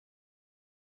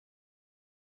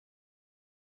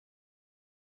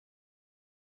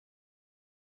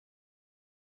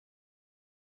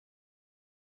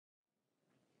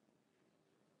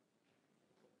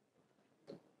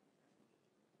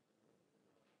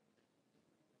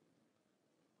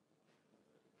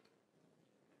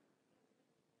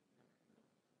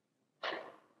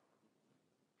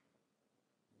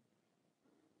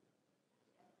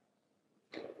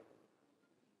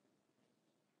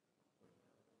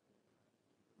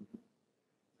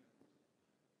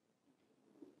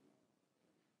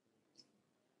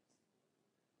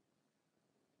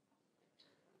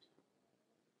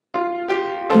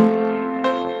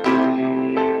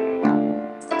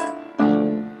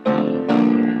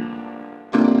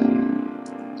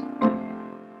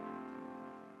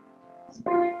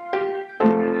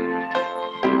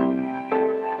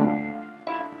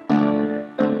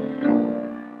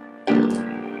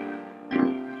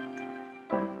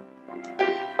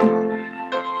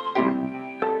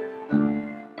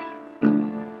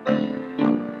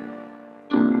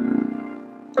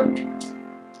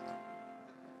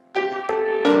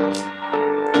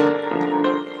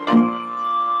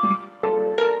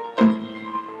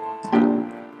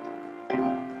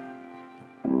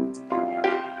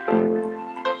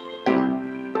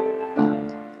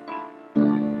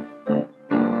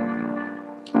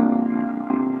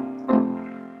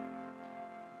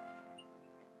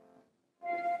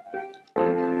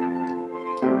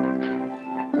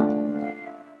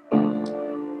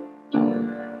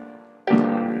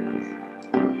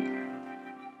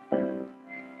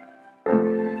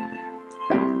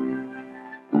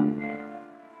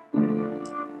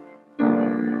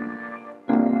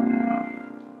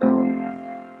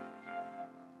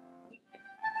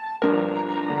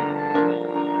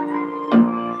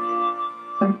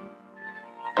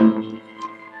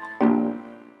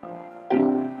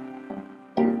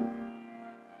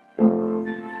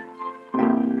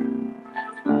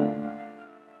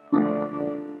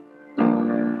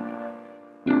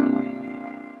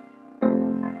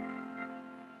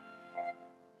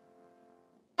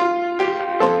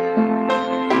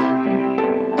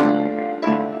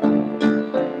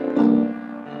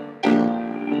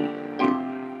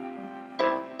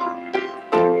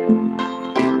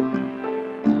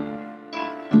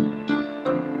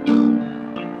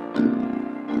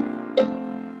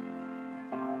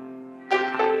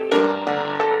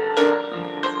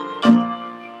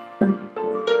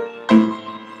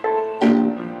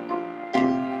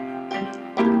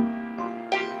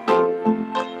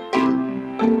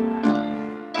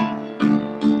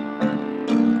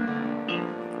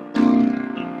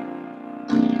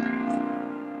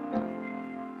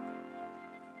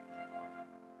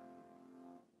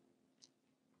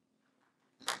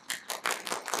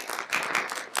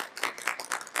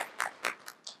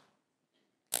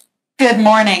Good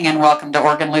morning and welcome to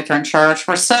Oregon Lutheran Church.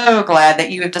 We're so glad that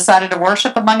you have decided to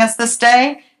worship among us this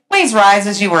day. Please rise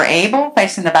as you are able,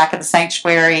 facing the back of the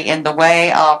sanctuary in the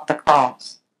way of the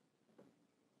cross.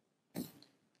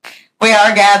 We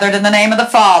are gathered in the name of the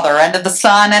Father, and of the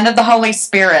Son, and of the Holy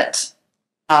Spirit.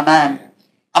 Amen.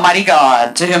 Almighty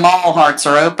God, to whom all hearts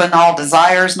are open, all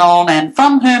desires known, and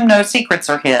from whom no secrets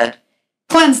are hid,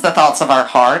 cleanse the thoughts of our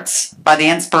hearts by the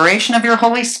inspiration of your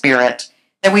Holy Spirit,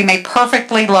 that we may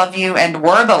perfectly love you and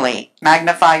worthily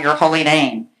magnify your holy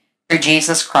name, through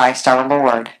Jesus Christ our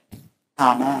Lord.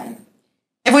 Amen.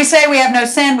 If we say we have no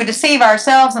sin, we deceive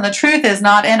ourselves, and the truth is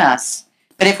not in us.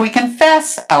 But if we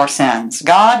confess our sins,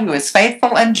 God, who is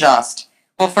faithful and just,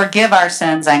 will forgive our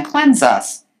sins and cleanse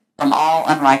us from all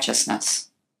unrighteousness.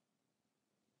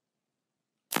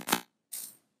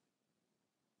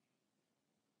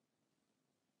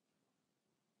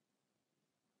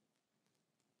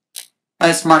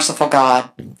 Most merciful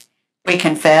God, we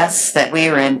confess that we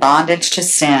are in bondage to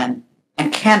sin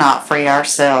and cannot free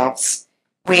ourselves.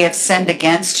 We have sinned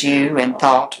against you in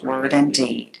thought, word, and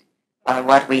deed, by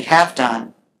what we have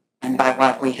done and by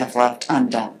what we have left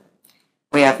undone.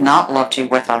 We have not loved you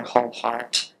with our whole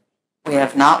heart. We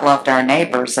have not loved our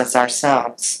neighbors as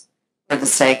ourselves. For the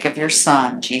sake of your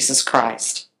Son, Jesus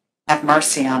Christ, have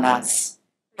mercy on us,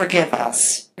 forgive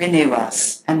us, renew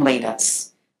us, and lead us,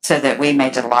 so that we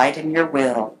may delight in your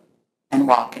will and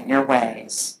walk in your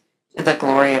ways, to the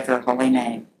glory of your holy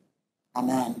name.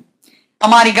 Amen.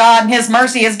 Almighty God, in his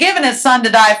mercy, has given his Son to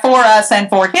die for us, and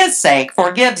for his sake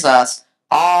forgives us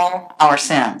all our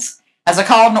sins. As a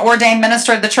called and ordained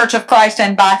minister of the Church of Christ,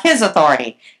 and by his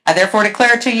authority, I therefore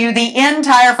declare to you the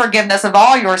entire forgiveness of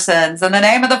all your sins, in the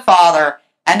name of the Father,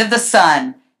 and of the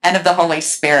Son, and of the Holy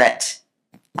Spirit.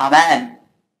 Amen.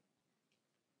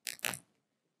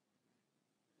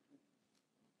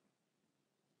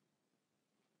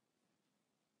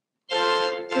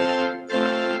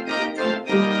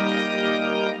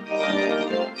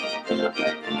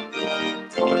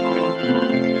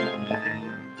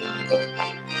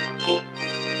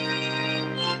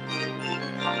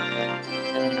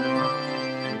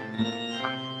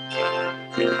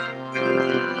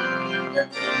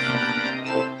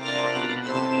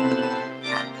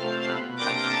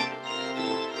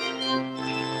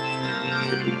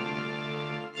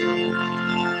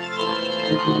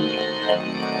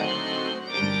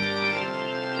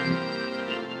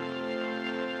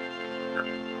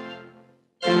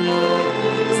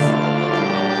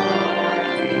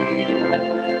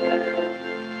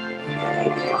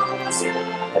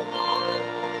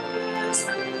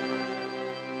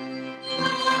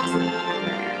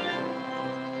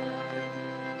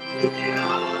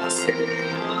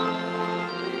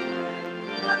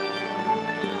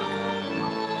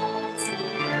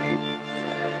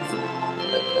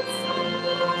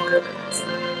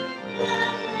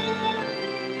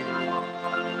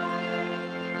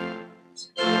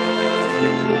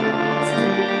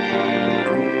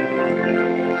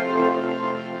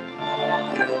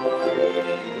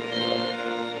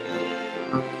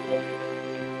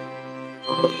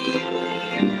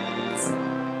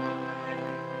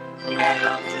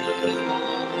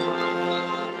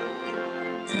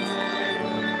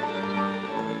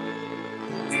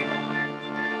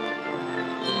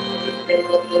 The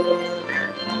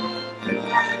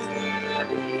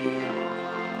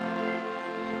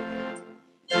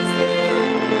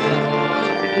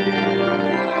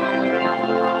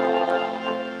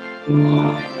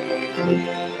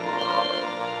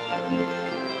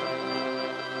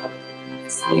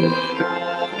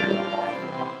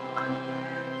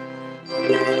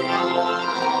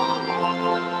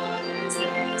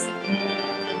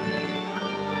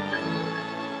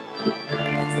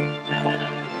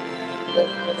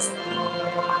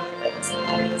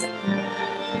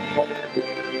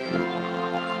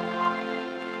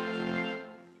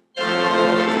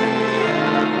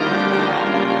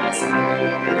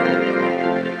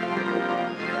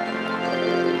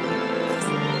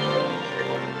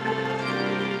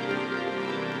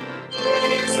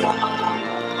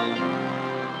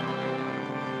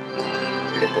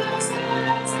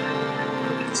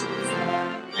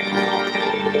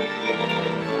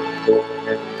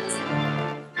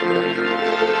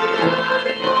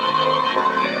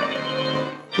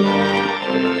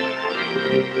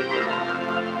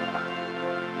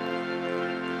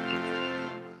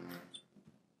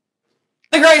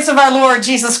grace of our Lord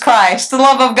Jesus Christ, the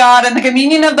love of God, and the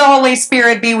communion of the Holy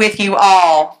Spirit be with you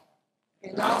all.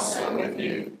 And also with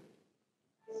you.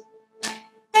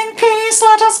 In peace,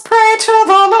 let us pray to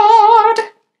the Lord.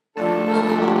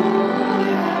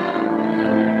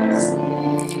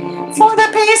 For the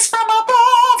peace from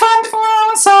above and for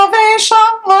our salvation,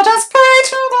 let us pray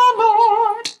to the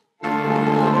Lord.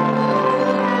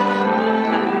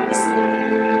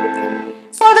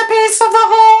 For the peace of the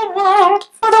whole world,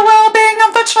 for the well-being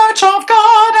of the Church of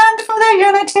God, and for the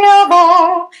unity of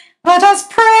all, let us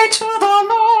pray to the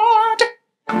Lord.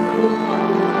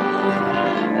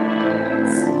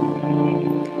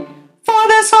 For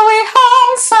this holy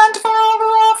house, and for all who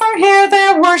offer here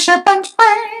their worship and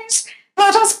praise,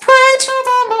 let us pray to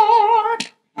the Lord.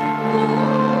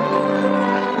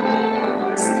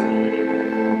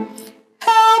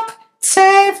 Help,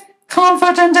 save,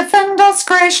 comfort, and defend us,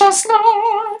 gracious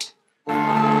Lord.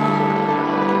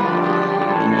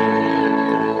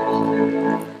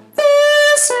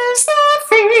 This is the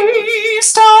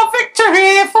feast of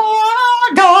victory for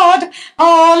our God.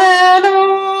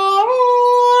 Alleluia.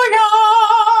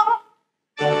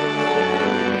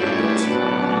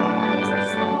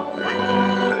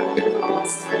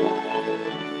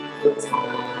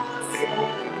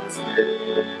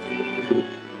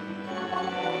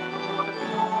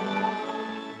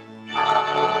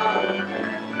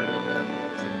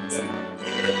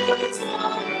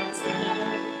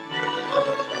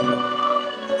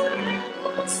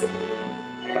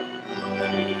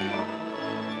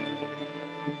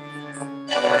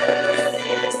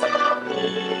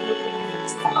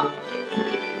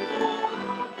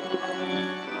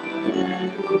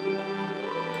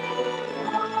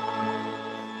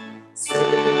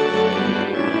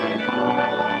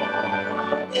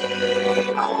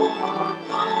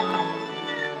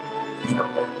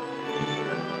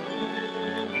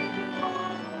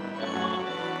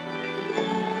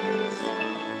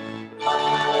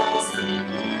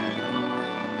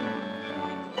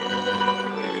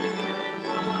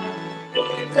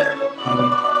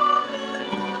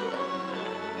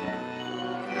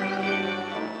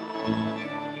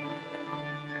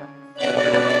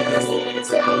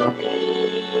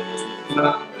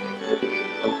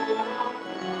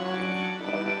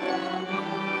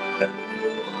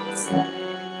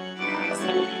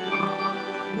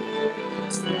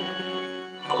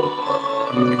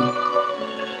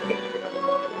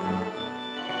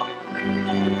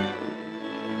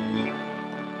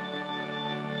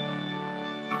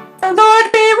 The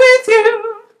Lord be with you.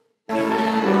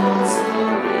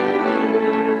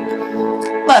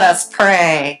 Let us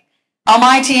pray.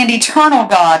 Almighty and eternal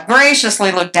God,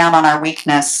 graciously look down on our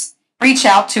weakness. Reach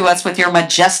out to us with your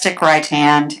majestic right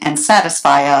hand and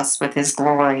satisfy us with his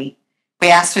glory. We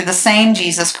ask through the same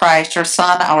Jesus Christ, your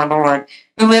Son, our Lord,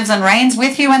 who lives and reigns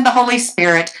with you in the Holy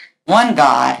Spirit, one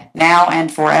God, now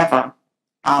and forever.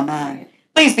 Amen.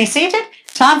 Please be seated.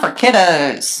 Time for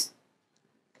kiddos.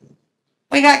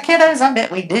 We got kiddos? I bet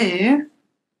we do.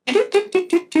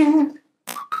 Do-do-do-do-do.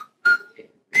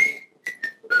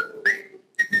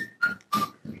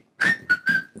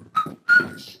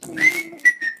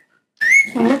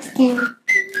 Let's do.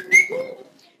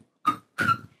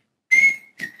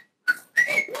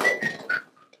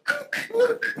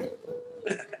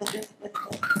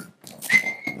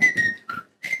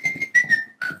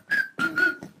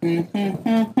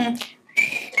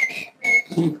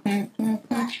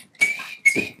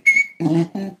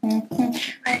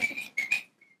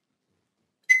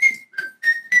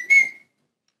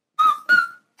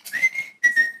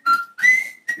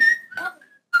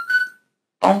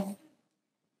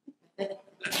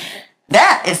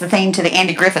 the theme to the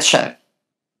Andy Griffith Show.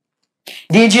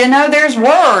 Did you know there's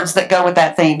words that go with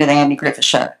that theme to the Andy Griffith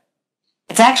Show?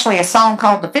 It's actually a song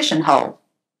called The Fishing Hole.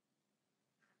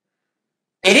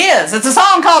 It is. It's a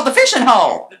song called The Fishing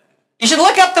Hole. You should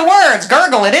look up the words.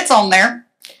 Gurgle it. It's on there.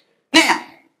 Now,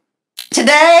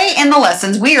 today in the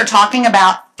lessons, we are talking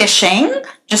about fishing.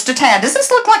 Just a tad. Does this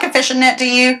look like a fishing net to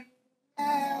you?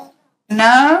 No.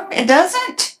 No, it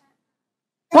doesn't.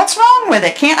 What's wrong with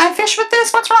it? Can't I fish with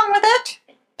this? What's wrong with it?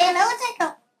 And I would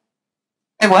take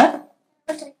It what?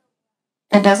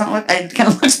 a It doesn't look, it kind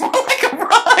of looks more like a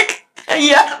rug.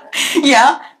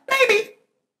 Yeah, maybe.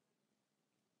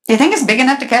 Do you think it's big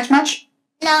enough to catch much?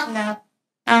 No.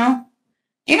 No.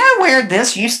 Do you know where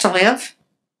this used to live?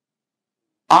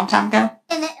 Long time ago?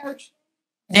 In the ocean.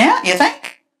 Yeah, you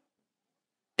think?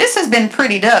 This has been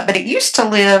prettied up, but it used to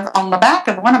live on the back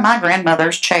of one of my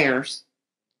grandmother's chairs.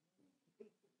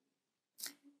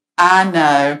 I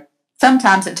know.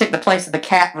 Sometimes it took the place of the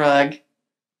cat rug.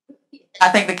 I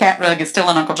think the cat rug is still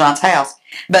in Uncle John's house.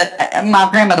 But my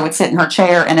grandmother would sit in her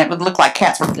chair, and it would look like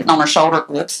cats were sitting on her shoulder.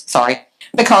 Whoops, sorry.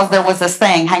 Because there was this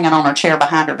thing hanging on her chair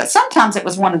behind her. But sometimes it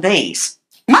was one of these.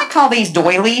 You might call these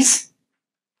doilies.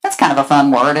 That's kind of a fun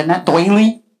word, isn't it?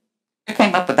 Doily. Who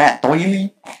came up with that?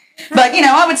 Doily. But,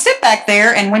 I would sit back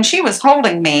there, and when she was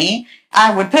holding me,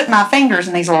 I would put my fingers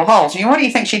in these little holes. What do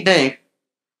you think she'd do?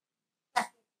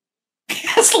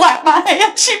 Slap my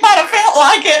hand. She might have felt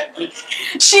like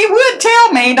it. She would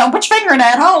tell me, don't put your finger in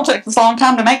that hole. It took us a long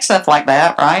time to make stuff like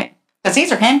that, right? Because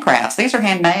these are handcrafts. These are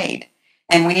handmade.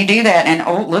 And when you do that, and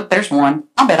oh, look, there's one.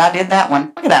 I bet I did that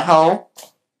one. Look at that hole.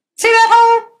 See that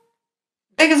hole?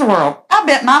 Big as the world. I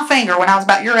bet my finger, when I was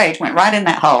about your age, went right in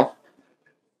that hole.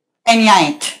 And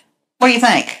yanked. What do you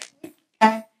think?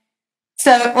 Okay.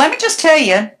 So let me just tell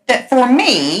you that for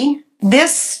me,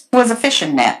 this was a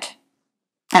fishing net.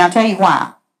 And I'll tell you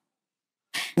why.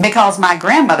 Because my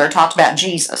grandmother talked about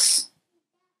Jesus.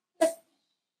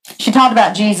 She talked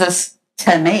about Jesus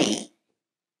to me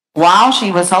while she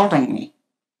was holding me.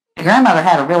 My grandmother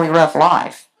had a really rough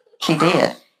life. She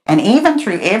did. And even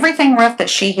through everything rough that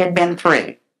she had been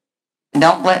through,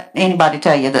 don't let anybody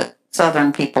tell you that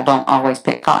Southern people don't always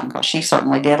pick cotton, because she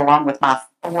certainly did, along with my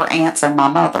 4 aunts and my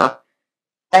mother.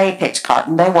 They picked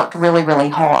cotton. They worked really, really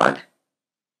hard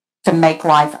to make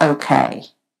life okay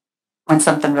when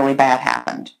something really bad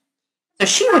happened. So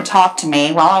she would talk to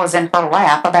me while I was in her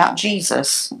lap about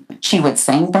Jesus. She would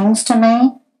sing things to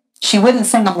me. She wouldn't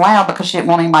sing them loud because she didn't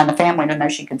want anybody in the family to know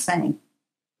she could sing.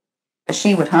 But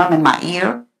she would hum in my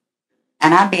ear,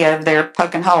 and I'd be over there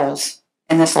poking holes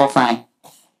in this little thing.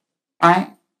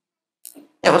 Right?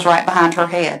 It was right behind her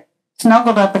head,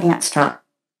 snuggled up against her.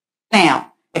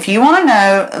 Now, if you want to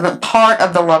know the part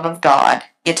of the love of God,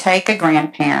 you take a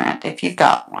grandparent, if you've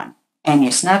got one, and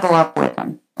you snuggle up with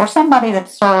them, or somebody that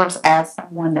serves as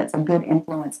someone that's a good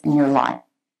influence in your life.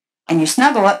 And you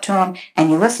snuggle up to them, and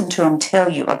you listen to them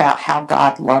tell you about how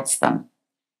God loves them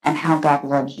and how God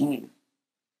loves you.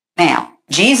 Now,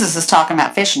 Jesus is talking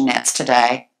about fishing nets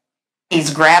today.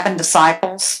 He's grabbing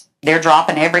disciples. They're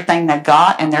dropping everything they've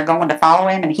got, and they're going to follow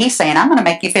him. And he's saying, I'm going to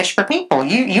make you fish for people.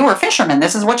 You are fishermen.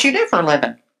 This is what you do for a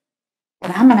living.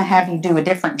 But I'm going to have you do a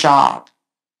different job.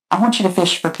 I want you to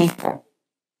fish for people.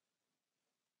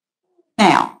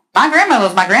 Now, my grandmother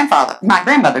was my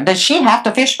grandmother. Did she have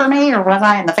to fish for me, or was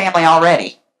I in the family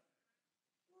already?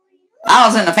 I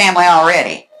was in the family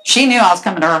already. She knew I was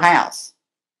coming to her house.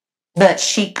 But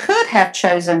she could have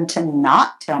chosen to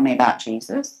not tell me about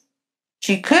Jesus.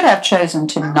 She could have chosen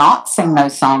to not sing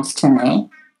those songs to me.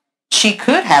 She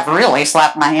could have really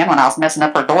slapped my hand when I was messing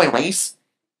up her doilies,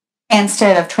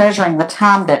 instead of treasuring the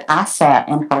time that I sat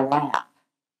in her lap.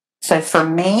 So for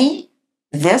me,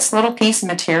 this little piece of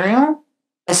material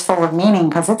is full of meaning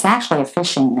because it's actually a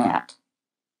fishing net.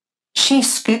 She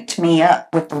scooped me up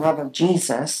with the love of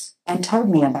Jesus and told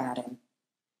me about him.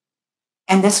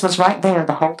 And this was right there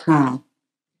the whole time.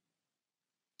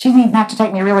 She didn't even have to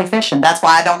take me really fishing. That's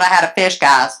why I don't know how to fish,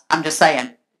 guys. I'm just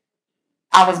saying.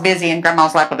 I was busy in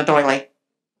Grandma's lap with a doily.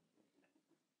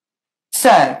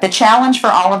 So the challenge for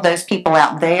all of those people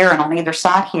out there and on either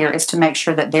side here is to make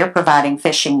sure that they're providing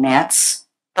fishing nets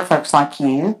for folks like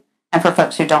you and for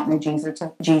folks who don't know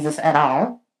Jesus at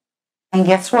all. And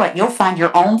guess what? You'll find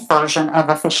your own version of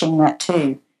a fishing net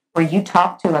too, where you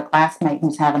talk to a classmate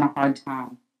who's having a hard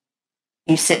time.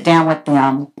 You sit down with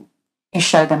them. You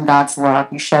show them God's love.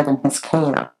 You show them his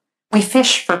care. We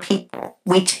fish for people.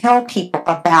 We tell people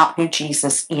about who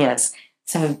Jesus is.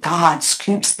 So God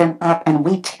scoops them up and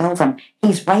we tell them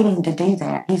he's waiting to do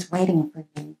that. He's waiting for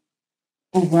you.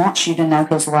 He wants you to know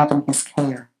his love and his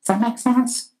care. Does that make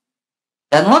sense?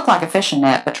 Doesn't look like a fishing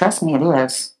net, but trust me, it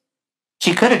is.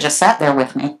 She could have just sat there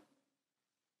with me,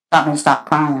 got me to stop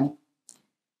crying.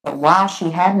 But while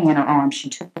she had me in her arms, she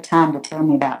took the time to tell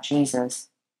me about Jesus,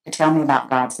 to tell me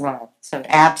about God's love. So it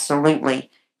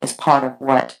absolutely is part of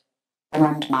what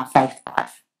formed my faith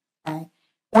life. Okay?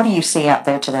 What do you see out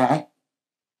there today?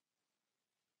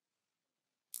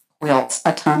 Quilts,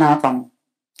 a ton of them.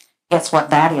 Guess what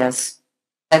that is?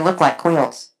 They look like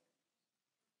quilts.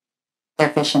 They're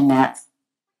fishing nets.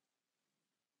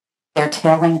 They're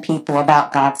telling people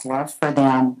about God's love for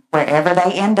them. Wherever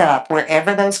they end up,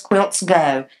 wherever those quilts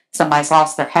go, somebody's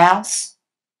lost their house,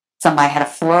 somebody had a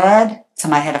flood,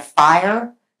 somebody had a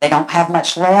fire, they don't have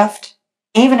much left.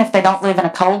 Even if they don't live in a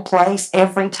cold place,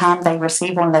 every time they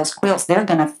receive one of those quilts, they're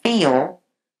going to feel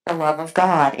the love of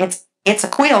God. It's a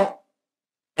quilt,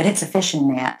 but it's a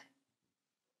fishing net.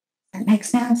 Does that make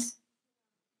sense?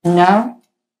 No?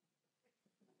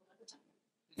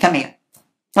 Come here.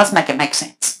 Let's make it make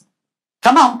sense.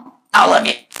 Come on. I love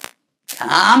you.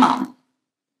 Come on.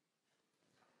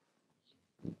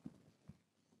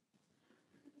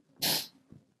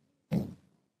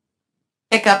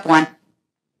 Pick up one.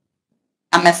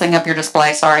 I'm messing up your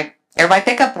display, sorry. Everybody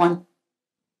pick up one.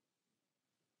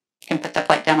 You can put the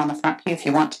plate down on the front pew if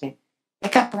you want to.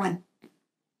 Pick up one.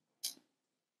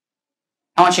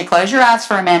 I want you to close your eyes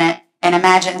for a minute and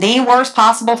imagine the worst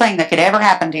possible thing that could ever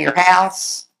happen to your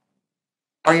house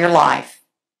or your life.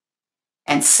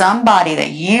 And somebody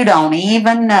that you don't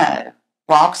even know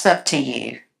walks up to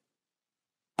you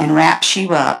and wraps you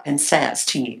up and says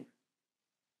to you,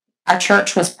 our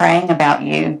church was praying about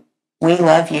you. We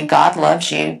love you. God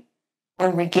loves you.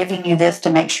 We're giving you this to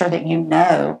make sure that you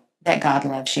know that God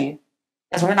loves you.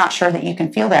 Because we're not sure that you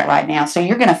can feel that right now. So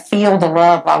you're going to feel the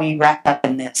love while you wrap up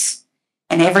in this.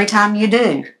 And every time you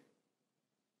do,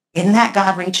 isn't that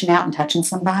God reaching out and touching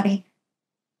somebody?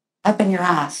 Open your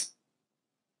eyes.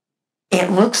 It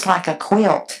looks like a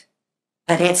quilt,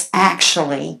 but it's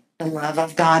actually the love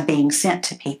of God being sent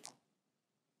to people.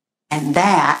 And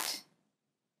that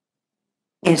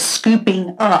is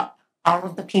scooping up all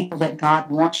of the people that God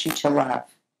wants you to love.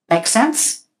 Make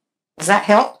sense? Does that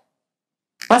help?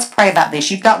 Let's pray about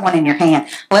this. You've got one in your hand.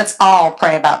 Let's all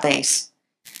pray about these.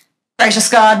 Gracious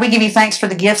God, we give you thanks for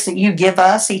the gifts that you give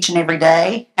us each and every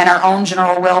day and our own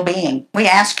general well-being. We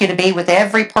ask you to be with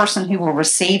every person who will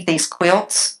receive these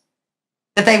quilts,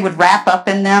 that they would wrap up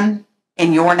in them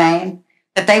in your name,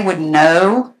 that they would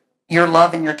know your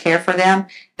love and your care for them,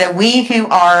 that we who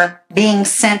are being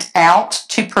sent out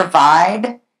to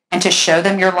provide and to show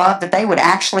them your love, that they would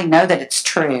actually know that it's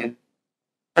true,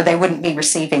 or they wouldn't be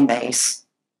receiving these.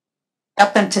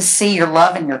 Help them to see your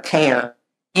love and your care.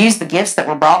 Use the gifts that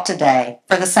were brought today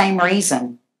for the same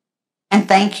reason. And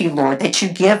thank you, Lord, that you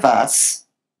give us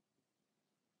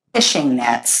fishing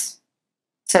nets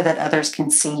so that others can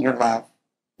see your love.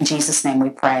 In Jesus' name we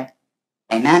pray.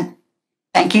 Amen.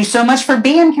 Thank you so much for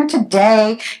being here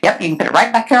today. Yep, you can put it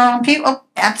right back there on the pew. Oh,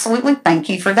 absolutely. Thank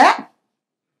you for that.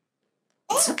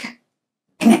 It's okay.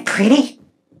 Isn't it pretty?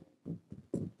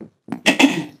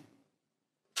 Got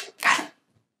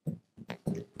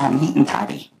it. I'm neat and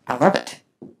tidy. I love it.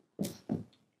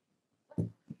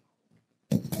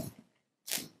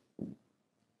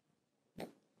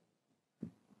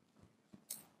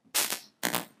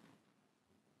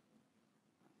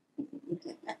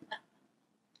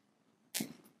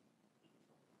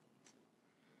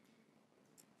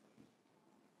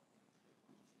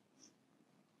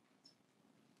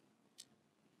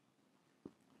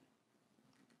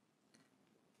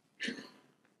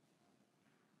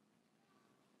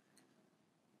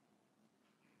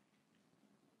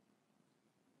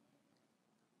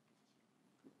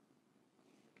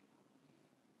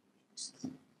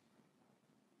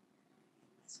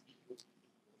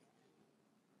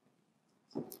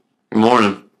 Good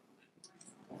morning.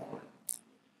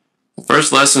 The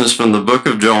first lesson is from the book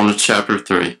of Jonah, chapter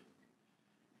 3.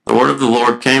 The word of the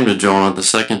Lord came to Jonah the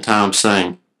second time,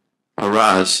 saying,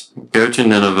 Arise, go to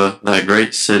Nineveh, that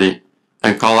great city,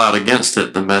 and call out against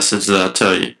it the message that I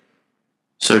tell you.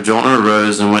 So Jonah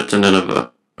arose and went to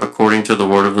Nineveh, according to the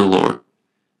word of the Lord.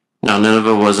 Now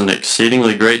Nineveh was an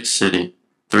exceedingly great city,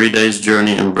 3 days'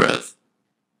 journey in breadth.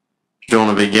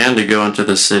 Jonah began to go into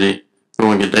the city,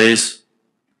 going a day's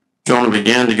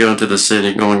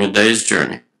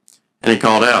journey, and he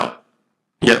called out,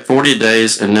 Yet 40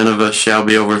 days, and Nineveh shall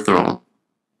be overthrown.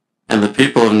 And the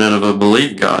people of Nineveh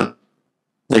believed God.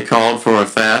 They called for a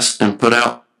fast and put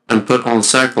on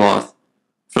sackcloth,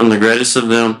 from the greatest of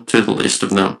them to the least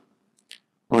of them.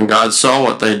 When God saw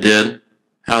what they did,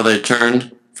 how they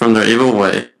turned from their evil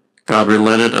way, God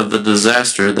relented of the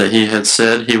disaster that he had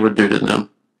said he would do to them,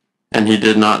 and he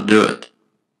did not do it.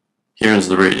 Here ends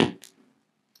the reading.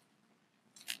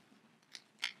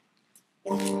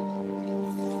 Oh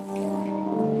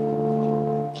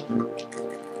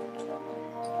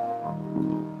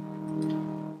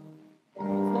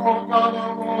God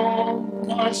alone,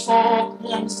 my soul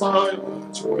in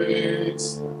silence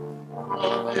waits.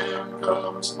 From Him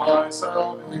comes my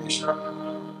salvation.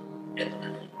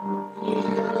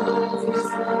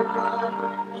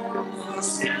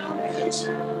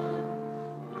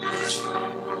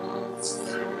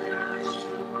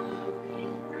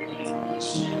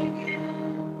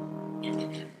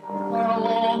 How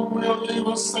long will He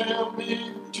assail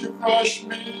me to crush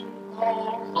me?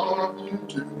 All of you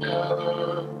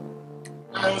together,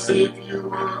 as if you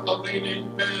were a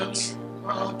leaning fence, a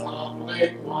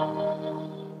toppling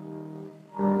wall.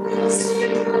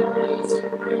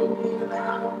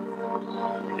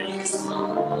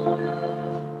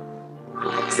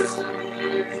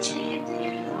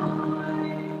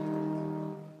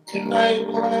 They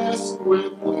bless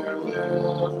with their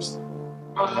lips,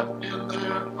 but in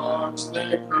their hearts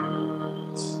they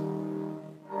curse.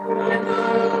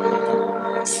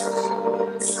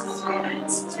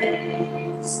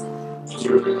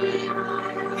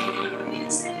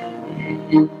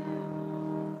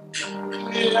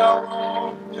 He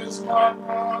alone is my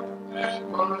rock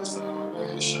and my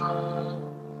salvation.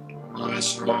 My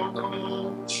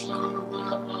stronghold, so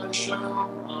that I shall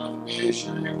not be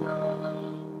shaken.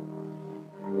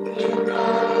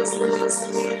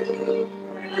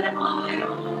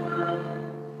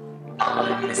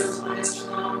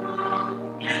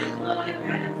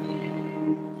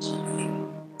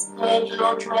 Let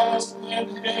your trust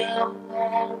in Him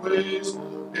always,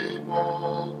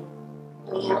 people.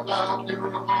 Pour out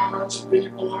your hearts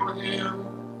before Him,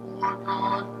 for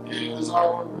God is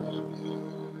our refuge.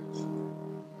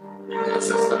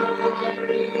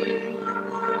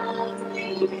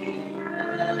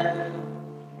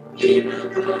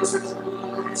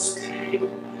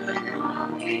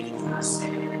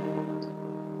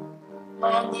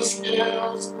 On the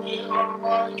scales we are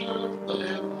lighter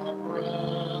than our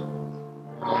breath,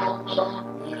 all of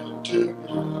them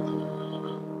together.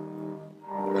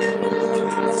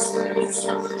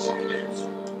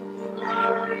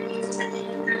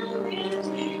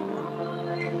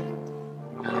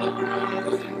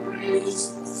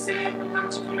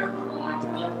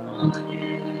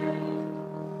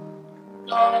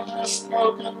 God has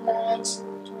spoken once,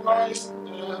 twice,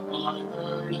 and I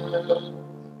heard it.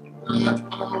 That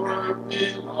power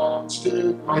belongs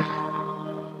to God.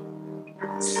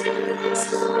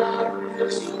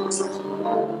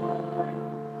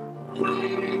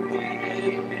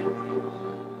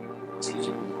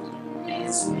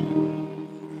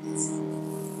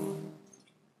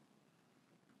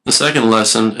 The second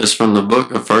lesson is from the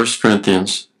book of 1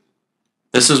 Corinthians.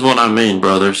 This is what I mean,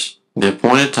 brothers. The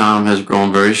appointed time has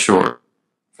grown very short.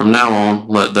 From now on,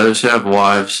 let those who have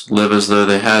wives live as though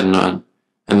they had none,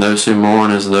 and those who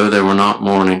mourn as though they were not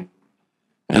mourning,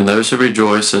 and those who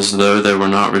rejoice as though they were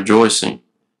not rejoicing,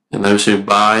 and those who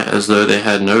buy as though they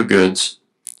had no goods,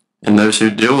 and those who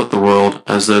deal with the world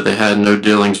as though they had no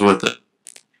dealings with it.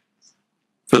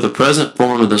 For the present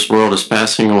form of this world is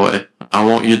passing away. I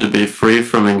want you to be free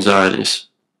from anxieties.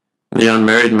 The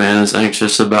unmarried man is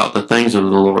anxious about the things of the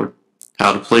Lord,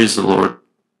 how to please the Lord.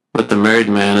 But the married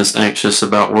man is anxious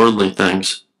about worldly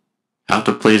things, how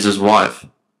to please his wife,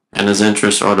 and his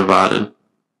interests are divided.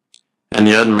 And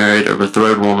the unmarried or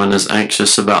betrothed woman is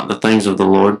anxious about the things of the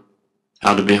Lord,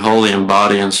 how to be holy in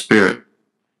body and spirit.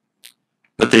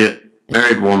 But the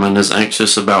married woman is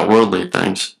anxious about worldly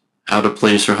things, how to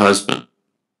please her husband.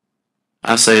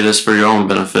 I say this for your own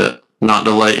benefit, not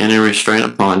to lay any restraint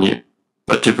upon you,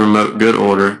 but to promote good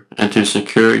order and to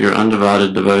secure your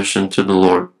undivided devotion to the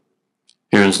Lord.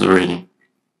 Here is the reading.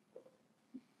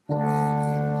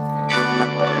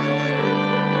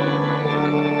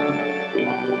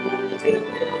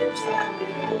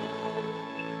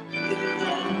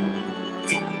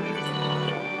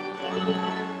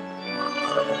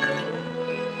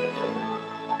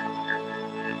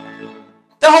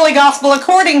 The Holy Gospel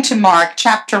according to Mark,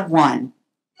 chapter 1.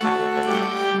 Glory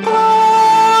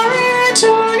to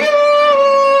you,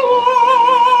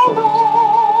 Lord.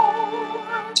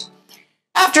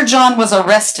 After John was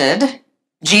arrested,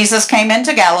 Jesus came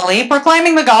into Galilee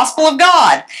proclaiming the gospel of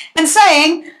God and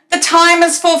saying, "The time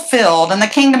is fulfilled and the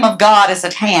kingdom of God is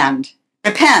at hand.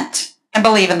 Repent and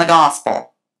believe in the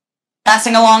gospel."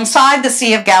 Passing alongside the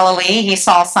Sea of Galilee, he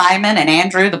saw Simon and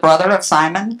Andrew, the brother of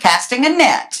Simon, casting a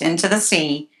net into the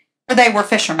sea, for they were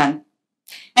fishermen.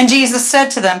 And Jesus said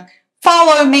to them,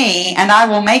 "Follow me, and I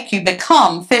will make you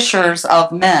become fishers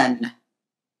of men."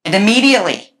 And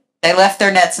immediately they left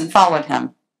their nets and followed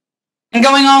him. And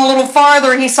going on a little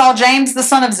farther, he saw James the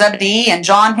son of Zebedee and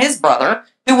John his brother,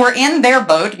 who were in their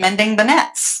boat mending the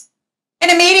nets.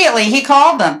 And immediately he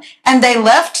called them, and they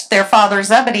left their father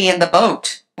Zebedee in the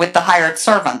boat with the hired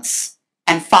servants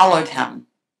and followed him.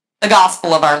 The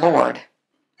gospel of our Lord.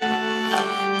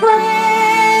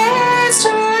 Praise to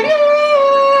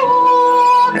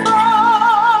you,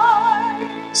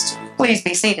 Christ. Please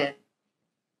be seated.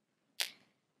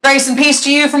 Grace and peace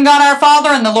to you from God our Father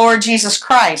and the Lord Jesus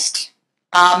Christ.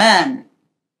 Amen.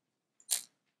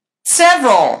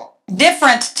 Several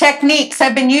different techniques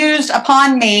have been used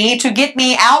upon me to get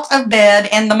me out of bed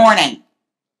in the morning.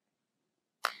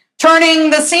 Turning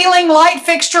the ceiling light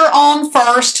fixture on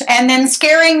first and then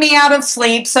scaring me out of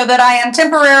sleep so that I am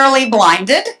temporarily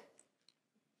blinded.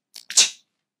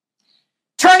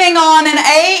 Turning on an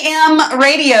AM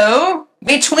radio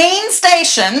between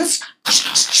stations,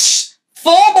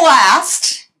 full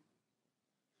blast.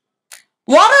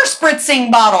 Water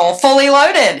spritzing bottle fully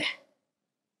loaded.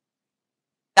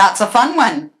 That's a fun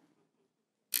one.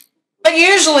 But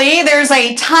usually there's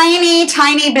a tiny,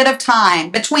 tiny bit of time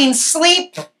between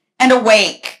sleep and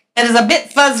awake that is a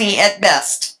bit fuzzy at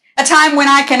best. A time when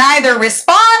I can either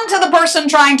respond to the person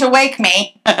trying to wake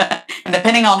me, and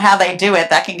depending on how they do it,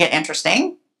 that can get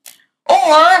interesting,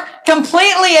 or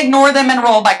completely ignore them and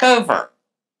roll back over.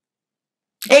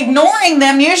 Ignoring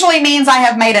them usually means I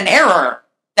have made an error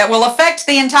that will affect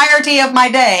the entirety of my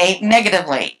day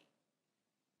negatively.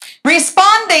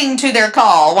 Responding to their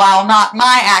call, while not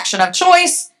my action of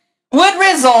choice, would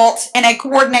result in a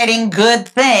coordinating good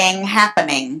thing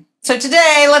happening. So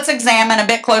today, let's examine a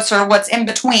bit closer what's in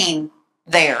between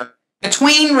there,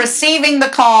 between receiving the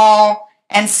call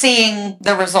and seeing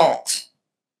the result.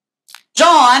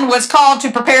 John was called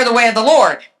to prepare the way of the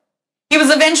Lord. He was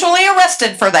eventually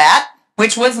arrested for that,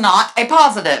 which was not a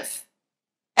positive.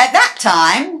 At that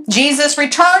time, Jesus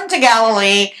returned to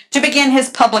Galilee to begin his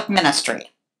public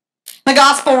ministry. The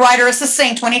gospel writer is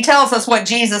succinct when he tells us what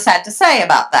Jesus had to say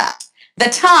about that. The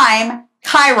time,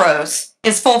 Kairos,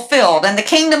 is fulfilled and the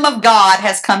kingdom of God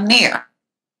has come near.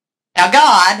 Now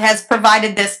God has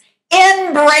provided this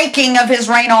inbreaking of his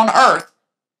reign on earth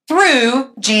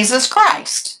through Jesus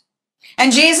Christ.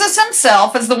 And Jesus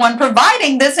himself is the one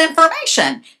providing this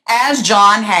information, as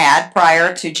John had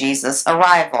prior to Jesus'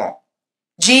 arrival.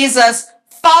 Jesus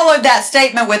followed that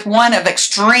statement with one of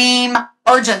extreme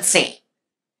urgency.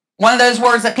 One of those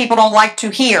words that people don't like to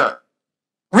hear.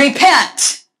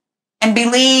 Repent and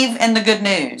believe in the good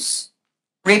news.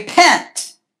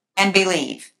 Repent and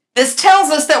believe. This tells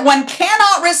us that one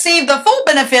cannot receive the full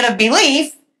benefit of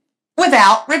belief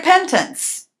without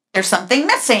repentance. There's something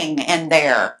missing in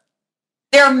there.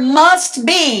 There must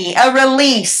be a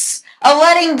release, a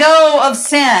letting go of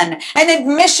sin, an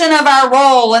admission of our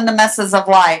role in the messes of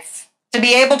life, to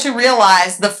be able to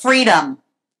realize the freedom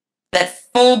that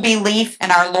full belief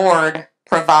in our Lord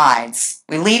provides.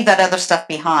 We leave that other stuff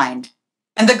behind.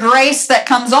 And the grace that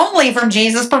comes only from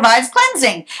Jesus provides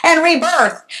cleansing and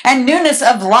rebirth and newness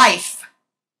of life.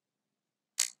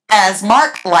 As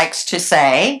Mark likes to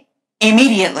say,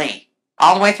 immediately,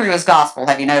 all the way through his gospel,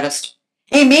 have you noticed?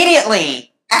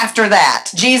 Immediately after that,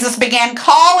 Jesus began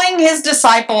calling his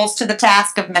disciples to the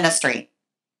task of ministry.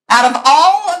 Out of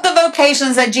all of the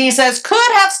vocations that Jesus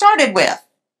could have started with,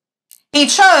 he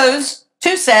chose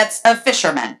two sets of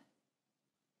fishermen.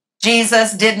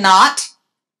 Jesus did not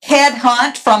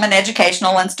headhunt from an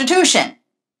educational institution,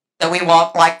 though we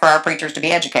won't like for our preachers to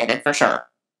be educated, for sure.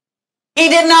 He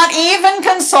did not even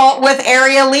consult with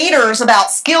area leaders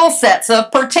about skill sets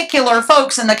of particular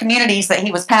folks in the communities that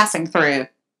he was passing through.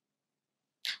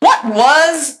 What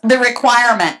was the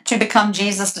requirement to become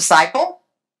Jesus' disciple?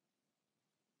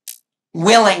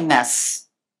 Willingness.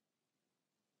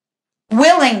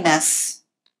 Willingness.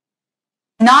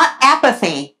 Not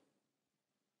apathy.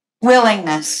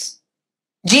 Willingness.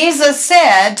 Jesus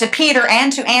said to Peter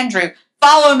and to Andrew,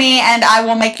 "Follow me and I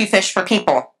will make you fish for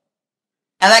people."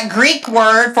 Now that Greek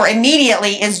word for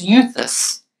immediately is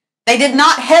euthus. They did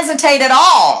not hesitate at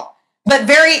all, but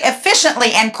very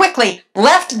efficiently and quickly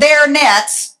left their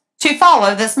nets to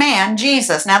follow this man,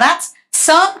 Jesus. Now that's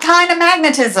some kind of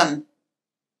magnetism.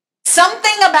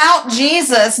 Something about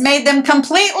Jesus made them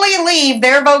completely leave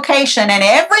their vocation and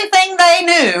everything they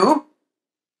knew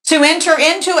to enter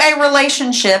into a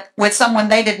relationship with someone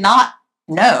they did not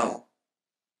know.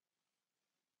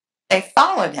 They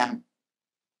followed him,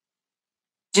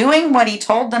 doing what he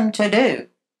told them to do.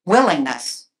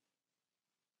 Willingness.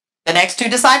 The next two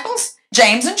disciples,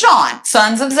 James and John,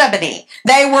 sons of Zebedee.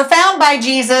 They were found by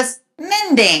Jesus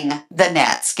mending the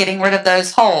nets, getting rid of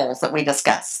those holes that we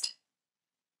discussed.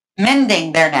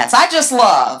 Mending their nets. I just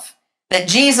love that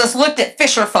Jesus looked at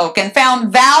fisher folk and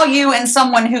found value in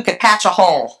someone who could patch a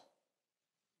hole.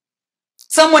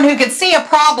 Someone who could see a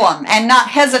problem and not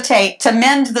hesitate to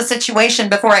mend the situation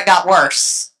before it got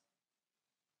worse.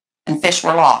 And fish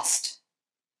were lost.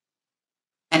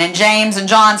 And in James and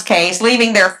John's case,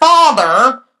 leaving their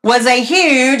father was a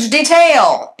huge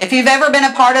detail. If you've ever been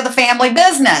a part of the family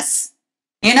business,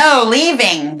 you know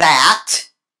leaving that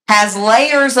has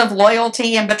layers of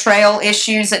loyalty and betrayal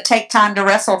issues that take time to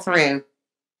wrestle through.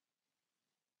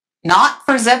 Not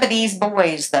for Zebedee's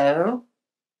boys, though.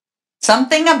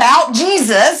 Something about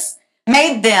Jesus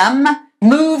made them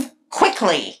move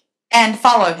quickly and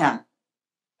follow him.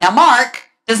 Now, Mark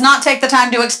does not take the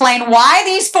time to explain why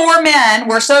these 4 men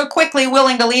were so quickly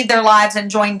willing to leave their lives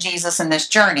and join Jesus in this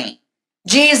journey.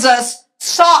 Jesus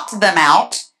sought them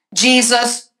out.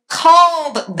 Jesus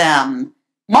called them.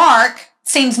 Mark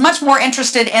seems much more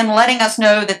interested in letting us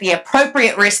know that the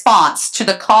appropriate response to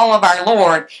the call of our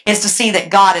Lord is to see that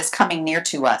God is coming near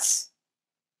to us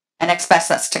and expects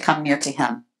us to come near to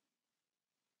him.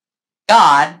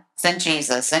 God sent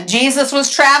Jesus, and Jesus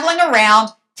was traveling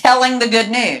around telling the good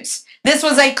news. This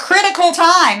was a critical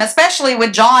time, especially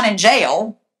with John in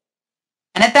jail.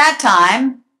 And at that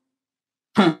time,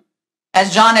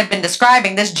 as John had been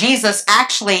describing, this Jesus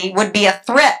actually would be a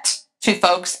threat to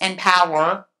folks in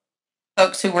power,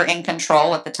 folks who were in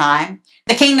control at the time.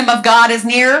 The kingdom of God is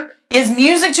near is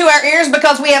music to our ears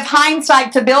because we have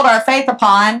hindsight to build our faith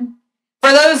upon.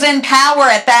 For those in power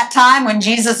at that time, when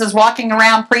Jesus is walking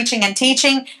around preaching and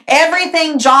teaching,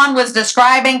 everything John was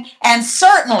describing, and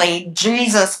certainly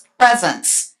Jesus'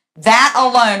 presence, that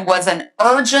alone was an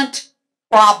urgent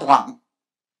problem.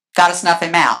 Got to snuff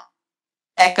him out.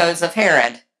 Echoes of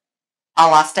Herod, a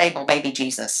la stable baby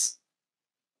Jesus.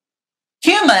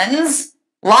 Humans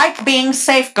like being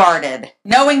safeguarded,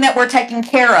 knowing that we're taken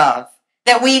care of,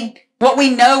 that what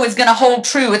we know is going to hold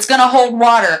true, it's going to hold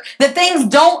water, that things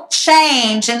don't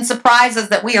change in surprises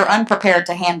that we are unprepared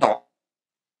to handle.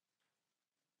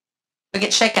 We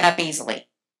get shaken up easily.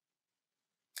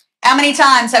 How many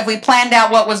times have we planned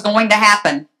out what was going to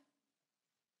happen,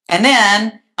 and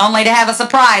then only to have a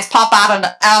surprise pop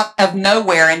out of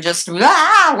nowhere and just,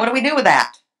 what do we do with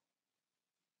that?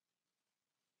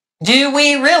 Do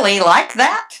we really like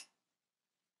that?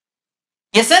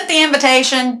 You sent the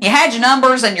invitation, you had your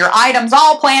numbers and your items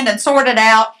all planned and sorted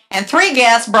out, and 3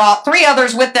 guests brought 3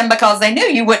 others with them because they knew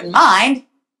you wouldn't mind. It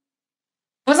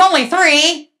was only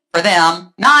 3 for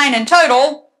them, 9 in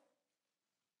total.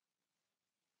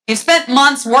 You spent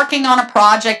months working on a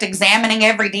project, examining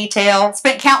every detail,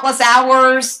 spent countless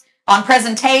hours on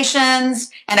presentations,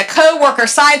 and a coworker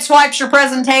sideswipes your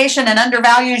presentation and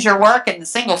undervalues your work in a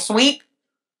single sweep.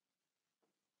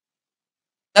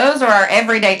 Those are our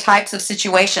everyday types of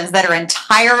situations that are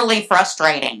entirely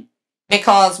frustrating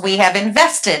because we have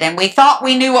invested and we thought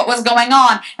we knew what was going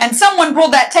on, and someone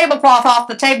pulled that tablecloth off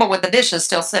the table with the dishes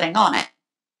still sitting on it.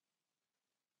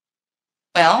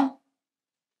 Well,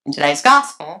 in today's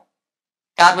gospel,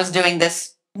 God was doing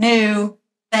this new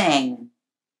thing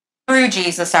through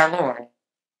Jesus our Lord.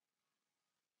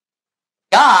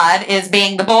 God is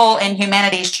being the bull in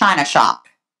humanity's china shop.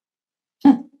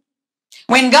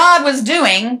 When God was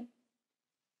doing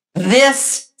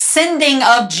this sending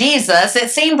of Jesus, it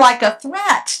seemed like a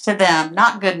threat to them,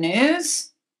 not good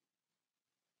news.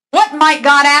 What might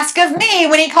God ask of me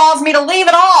when he calls me to leave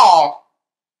it all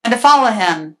and to follow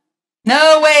him?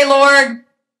 No way, Lord.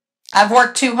 I've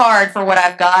worked too hard for what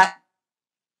I've got.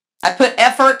 I put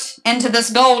effort into this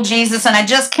goal, Jesus, and I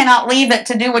just cannot leave it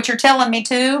to do what you're telling me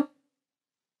to.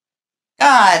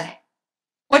 God,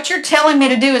 what you're telling me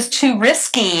to do is too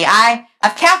risky.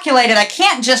 I've calculated I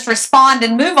can't just respond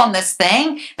and move on this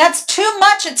thing. That's too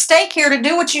much at stake here to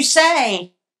do what you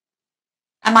say.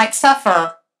 I might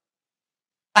suffer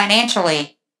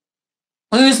financially,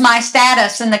 lose my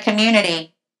status in the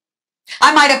community.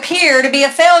 I might appear to be a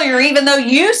failure even though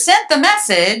you sent the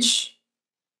message.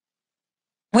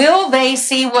 Will they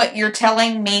see what you're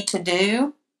telling me to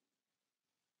do?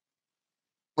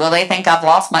 Will they think I've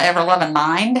lost my ever-loving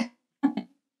mind?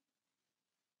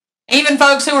 Even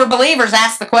folks who are believers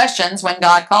ask the questions when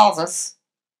God calls us.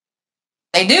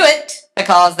 They do it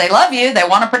because they love you, they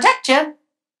want to protect you.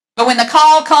 But when the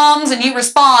call comes and you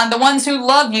respond, the ones who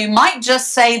love you might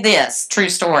just say this, true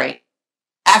story.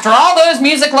 After all those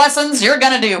music lessons, you're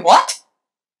going to do what?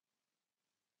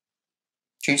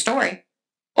 True story.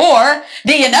 Or,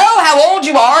 do you know how old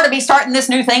you are to be starting this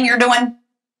new thing you're doing?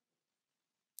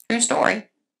 True story.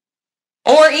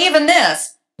 Or even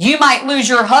this. You might lose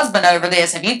your husband over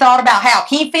this. Have you thought about how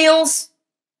he feels?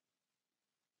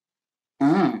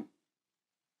 It's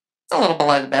a little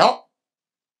below the belt.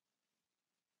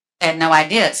 They had no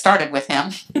idea it started with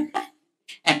him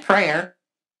and prayer.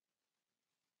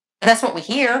 But that's what we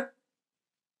hear.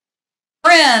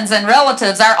 Friends and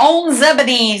relatives, our own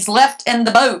Zebedees left in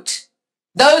the boat.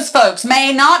 Those folks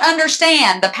may not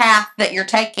understand the path that you're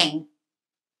taking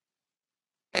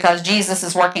because Jesus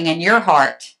is working in your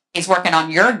heart. He's working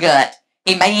on your gut.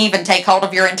 He may even take hold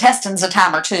of your intestines a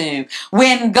time or two.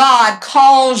 When God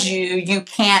calls you, you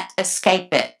can't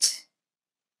escape it.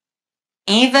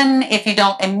 Even if you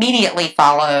don't immediately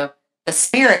follow, the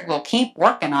Spirit will keep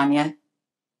working on you.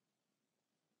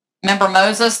 Remember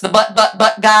Moses, the but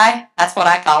guy? That's what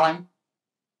I call him.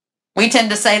 We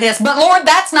tend to say this, but Lord,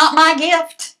 that's not my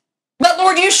gift. But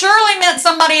Lord, you surely meant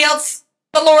somebody else.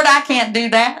 But Lord, I can't do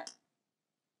that.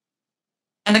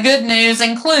 And the good news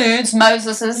includes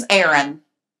Moses' Aaron.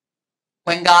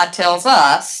 When God tells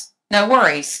us, no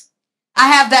worries. I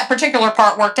have that particular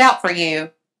part worked out for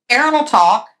you. Aaron will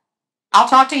talk. I'll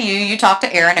talk to you. You talk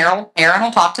to Aaron. Aaron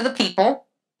will talk to the people.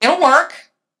 It'll work.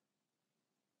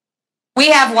 We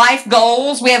have life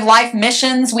goals. We have life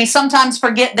missions. We sometimes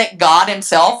forget that God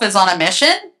himself is on a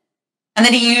mission and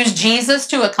that he used Jesus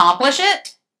to accomplish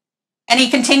it. And he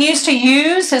continues to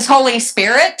use his Holy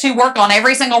Spirit to work on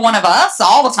every single one of us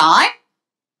all the time.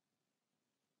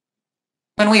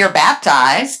 When we are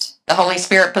baptized, the Holy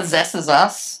Spirit possesses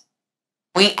us.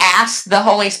 We ask the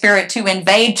Holy Spirit to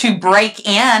invade, to break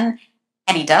in,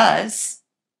 and he does.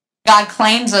 God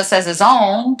claims us as his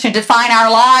own to define our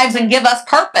lives and give us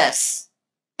purpose.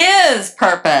 His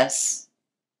purpose.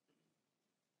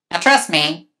 Now trust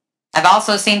me, I've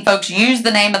also seen folks use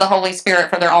the name of the Holy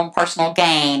Spirit for their own personal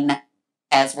gain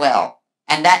as well.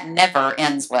 And that never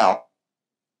ends well.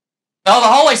 Well, the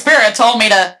Holy Spirit told me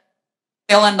to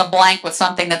fill in the blank with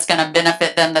something that's going to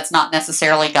benefit them that's not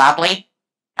necessarily godly,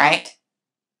 right?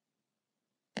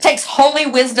 It takes holy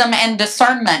wisdom and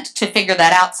discernment to figure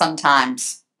that out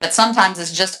sometimes. But sometimes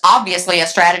it's just obviously a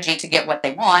strategy to get what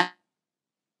they want.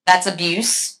 That's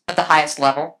abuse at the highest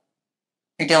level.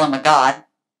 You're dealing with God.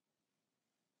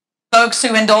 Folks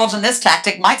who indulge in this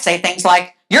tactic might say things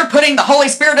like, you're putting the Holy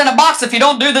Spirit in a box if you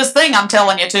don't do this thing I'm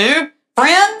telling you to.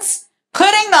 Friends,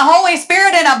 putting the Holy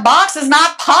Spirit in a box is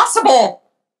not possible.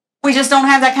 We just don't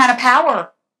have that kind of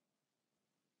power.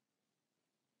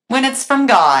 When it's from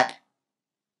God,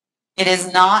 it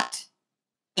is not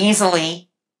easily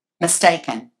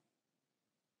mistaken.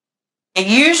 It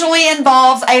usually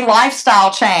involves a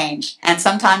lifestyle change and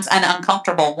sometimes an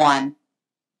uncomfortable one.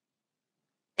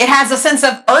 It has a sense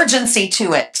of urgency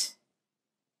to it.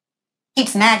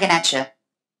 Keeps nagging at you.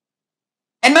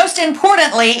 And most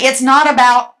importantly, it's not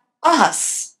about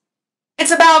us.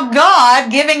 It's about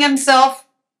God giving himself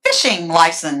fishing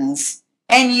license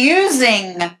and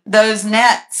using those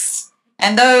nets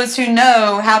and those who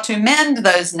know how to mend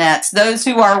those nets, those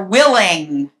who are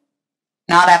willing,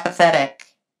 not apathetic,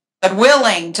 but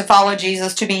willing to follow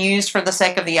Jesus to be used for the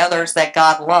sake of the others that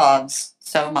God loves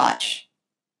so much.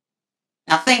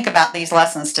 Now think about these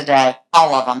lessons today,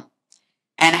 all of them,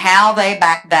 and how they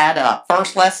back that up.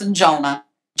 First lesson, Jonah.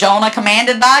 Jonah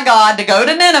commanded by God to go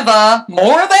to Nineveh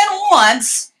more than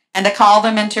once and to call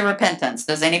them into repentance.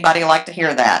 Does anybody like to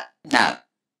hear that? No.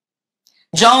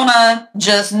 Jonah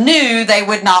just knew they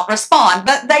would not respond,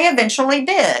 but they eventually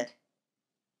did.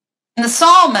 And the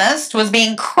psalmist was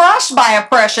being crushed by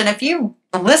oppression. If you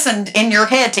listened in your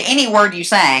head to any word you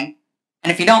sang,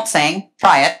 and if you don't sing,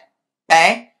 try it,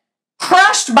 okay?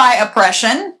 Crushed by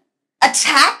oppression,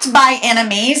 attacked by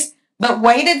enemies, but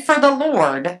waited for the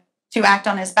Lord to act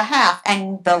on his behalf,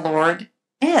 and the Lord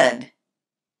did.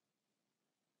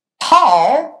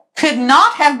 Paul could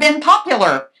not have been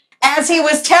popular as he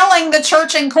was telling the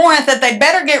church in Corinth that they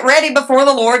better get ready before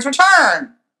the Lord's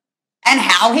return. And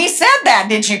how he said that,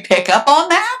 did you pick up on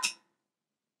that?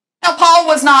 Now, Paul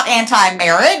was not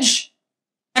anti-marriage,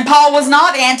 and Paul was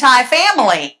not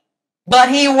anti-family, but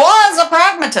he was a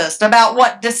pragmatist about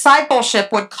what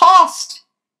discipleship would cost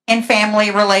in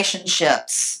family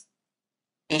relationships.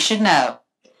 He should know.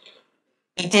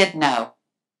 He did know.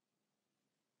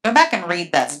 Go back and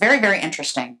read that. It's very, very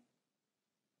interesting.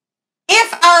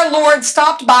 If our Lord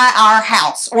stopped by our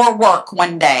house or work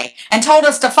one day and told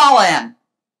us to follow him,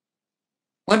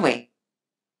 would we?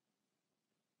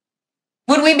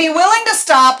 Would we be willing to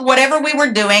stop whatever we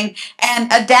were doing and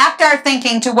adapt our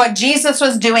thinking to what Jesus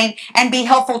was doing and be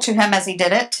helpful to him as he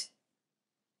did it?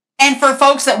 And for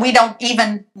folks that we don't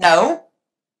even know?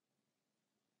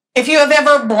 If you have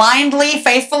ever blindly,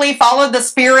 faithfully followed the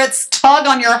Spirit's tug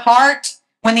on your heart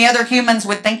when the other humans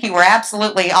would think you were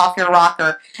absolutely off your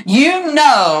rocker, you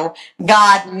know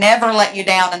God never let you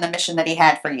down in the mission that he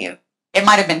had for you. It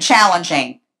might have been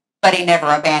challenging, but he never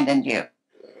abandoned you.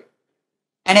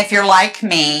 And if you're like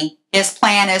me, his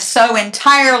plan is so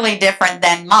entirely different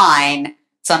than mine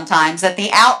sometimes that the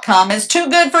outcome is too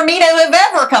good for me to have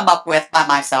ever come up with by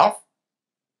myself.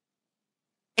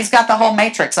 He's got the whole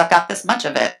matrix. I've got this much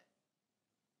of it.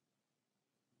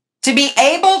 To be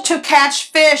able to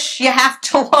catch fish, you have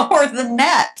to lower the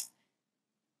net.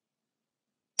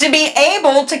 To be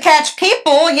able to catch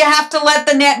people, you have to let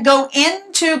the net go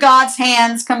into God's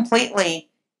hands completely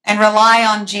and rely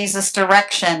on Jesus'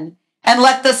 direction and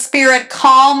let the Spirit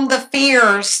calm the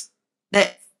fears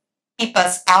that keep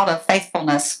us out of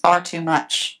faithfulness far too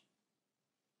much.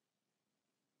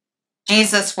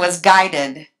 Jesus was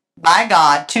guided by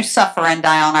God to suffer and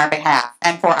die on our behalf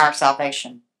and for our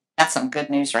salvation. That's some good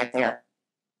news right there.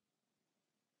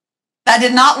 That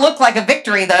did not look like a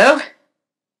victory, though.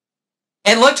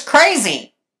 It looked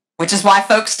crazy, which is why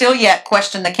folks still yet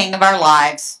question the King of our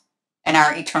lives and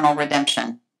our eternal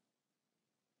redemption.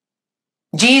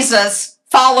 Jesus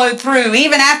followed through.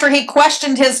 Even after he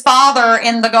questioned his Father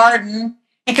in the garden,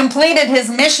 he completed his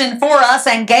mission for us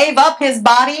and gave up his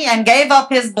body and gave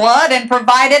up his blood and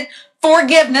provided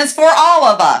forgiveness for all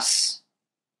of us.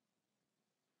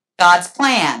 God's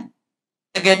plan,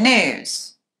 the good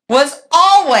news, was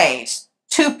always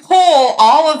to pull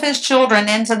all of his children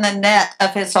into the net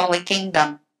of his holy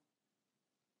kingdom.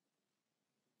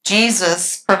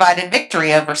 Jesus provided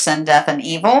victory over sin, death, and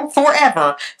evil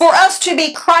forever. For us to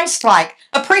be Christ-like,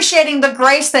 appreciating the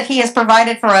grace that he has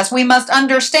provided for us, we must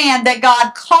understand that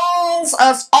God calls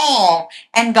us all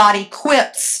and God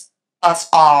equips us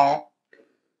all.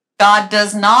 God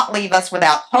does not leave us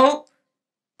without hope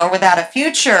or without a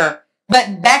future,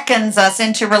 but beckons us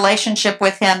into relationship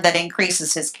with him that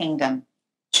increases his kingdom.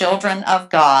 Children of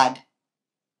God.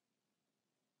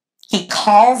 He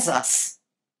calls us,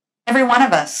 every one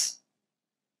of us.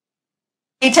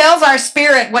 He tells our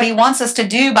spirit what he wants us to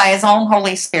do by his own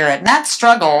Holy Spirit. And that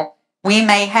struggle we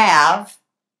may have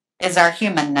is our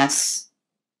humanness,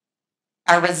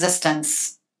 our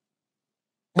resistance.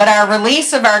 But our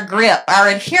release of our grip, our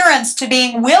adherence to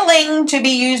being willing to be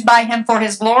used by him for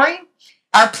his glory,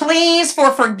 our pleas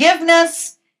for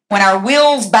forgiveness when our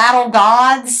wills battle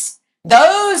God's,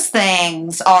 those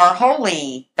things are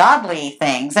holy, godly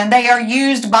things, and they are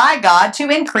used by God to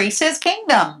increase his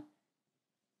kingdom.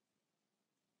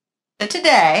 So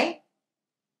today,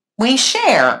 we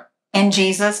share in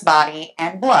Jesus' body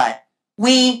and blood.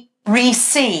 We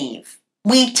receive.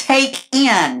 We take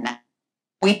in.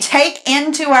 We take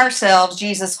into ourselves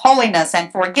Jesus' holiness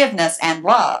and forgiveness and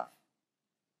love.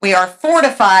 We are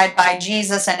fortified by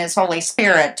Jesus and his Holy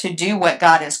Spirit to do what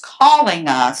God is calling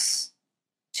us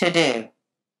to do.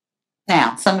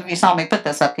 Now, some of you saw me put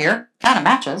this up here. Kind of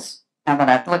matches, now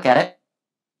that I look at it.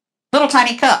 Little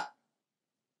tiny cup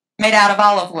made out of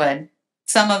olive wood.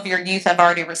 Some of your youth have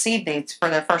already received these for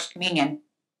their first communion.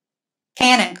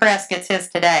 Cannon Crest gets his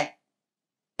today.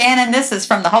 Cannon, this is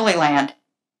from the Holy Land.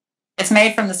 It's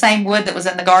made from the same wood that was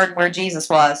in the garden where Jesus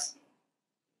was.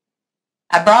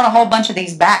 I brought a whole bunch of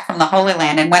these back from the Holy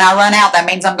Land, and when I run out, that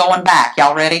means I'm going back.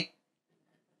 Y'all ready?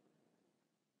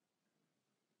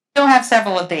 Still have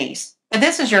several of these. But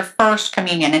this is your first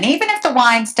communion, and even if the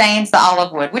wine stains the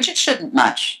olive wood, which it shouldn't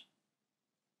much,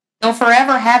 you'll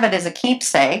forever have it as a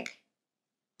keepsake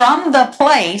from the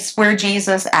place where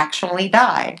Jesus actually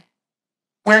died,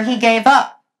 where he gave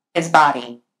up his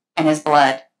body and his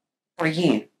blood for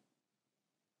you.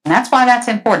 And that's why that's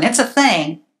important. It's a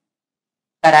thing,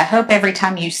 but I hope every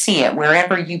time you see it,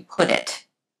 wherever you put it,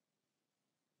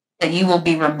 that you will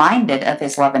be reminded of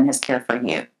his love and his care for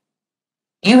you.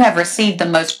 You have received the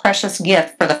most precious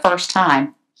gift for the first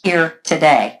time here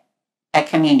today at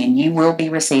communion. You will be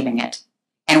receiving it.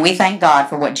 And we thank God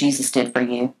for what Jesus did for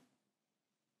you,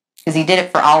 because he did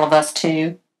it for all of us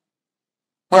too.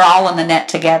 We're all in the net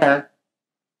together.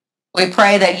 We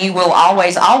pray that you will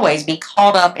always, always be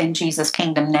caught up in Jesus'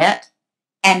 kingdom net,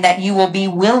 and that you will be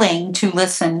willing to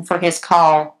listen for his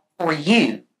call for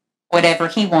you, whatever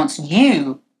he wants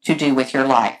you to do with your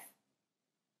life.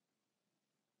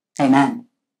 Amen.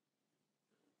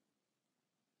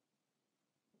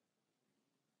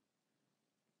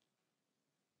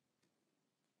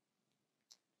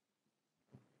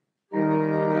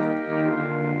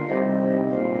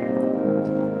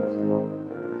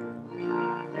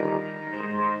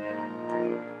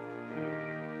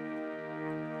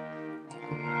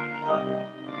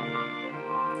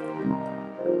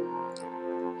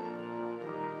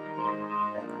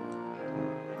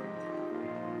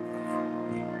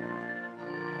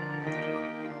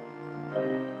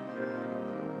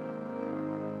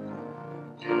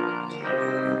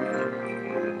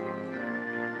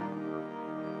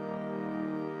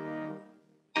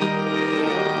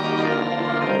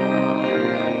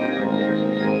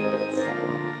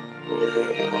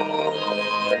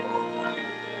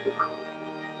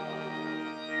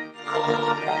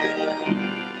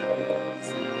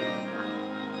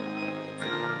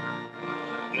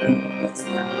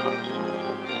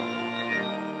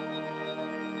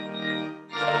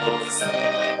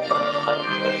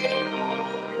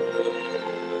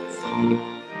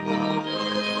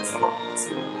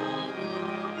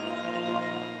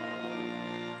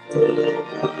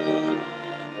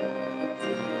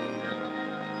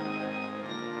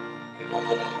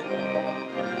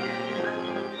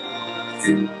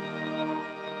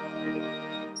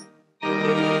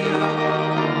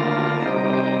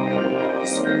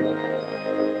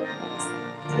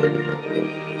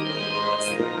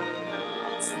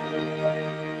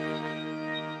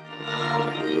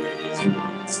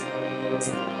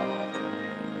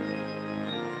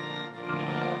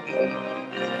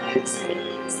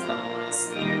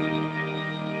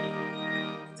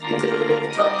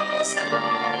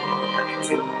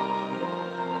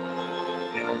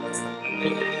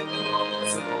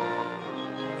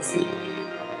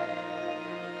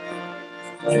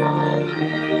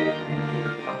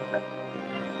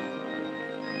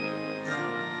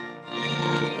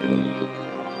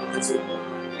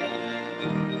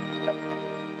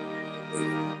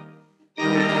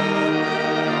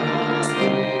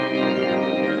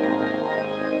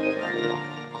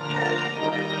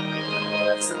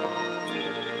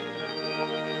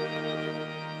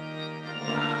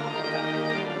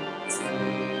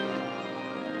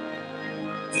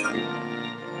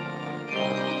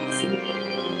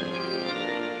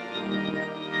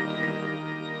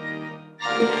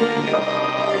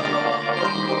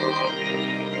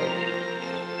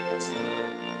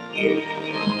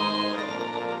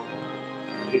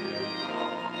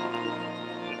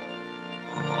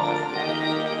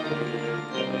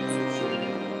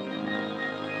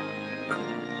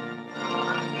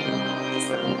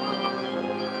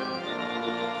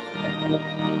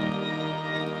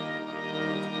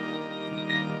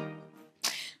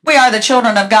 We are the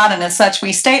children of God, and as such,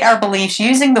 we state our beliefs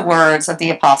using the words of the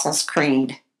Apostles'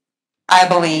 Creed. I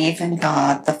believe in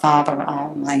God, the Father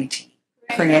Almighty,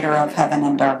 creator of heaven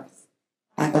and earth.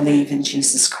 I believe in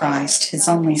Jesus Christ, his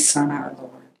only Son, our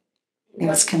Lord. He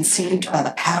was conceived by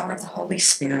the power of the Holy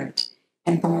Spirit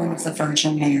and born of the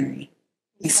Virgin Mary.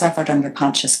 He suffered under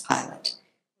Pontius Pilate,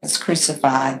 was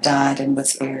crucified, died, and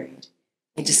was buried.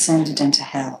 He descended into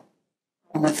hell.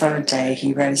 On the third day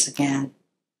he rose again.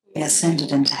 He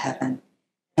ascended into heaven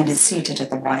and is seated at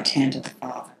the right hand of the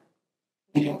Father.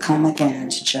 He will come again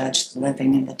to judge the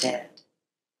living and the dead.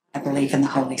 I believe in the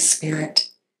Holy Spirit,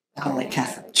 the Holy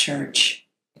Catholic Church,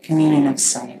 the communion of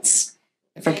saints,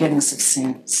 the forgiveness of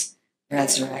sins, the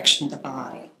resurrection of the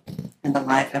body, and the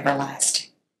life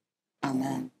everlasting.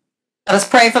 Amen. Let us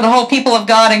pray for the whole people of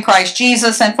God in Christ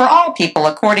Jesus and for all people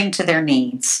according to their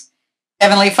needs.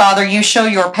 Heavenly Father, you show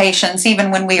your patience even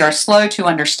when we are slow to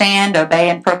understand, obey,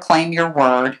 and proclaim your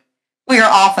word. We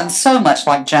are often so much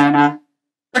like Jonah.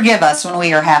 Forgive us when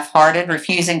we are half-hearted,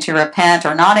 refusing to repent,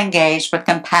 or not engaged with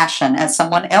compassion as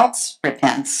someone else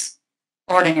repents.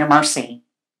 Lord, in your mercy.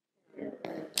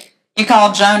 You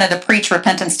called Jonah to preach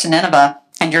repentance to Nineveh,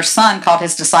 and your Son called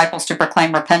his disciples to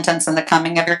proclaim repentance and the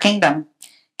coming of your kingdom.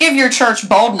 Give your church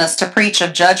boldness to preach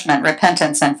of judgment,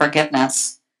 repentance, and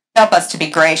forgiveness. Help us to be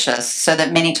gracious so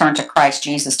that many turn to Christ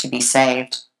Jesus to be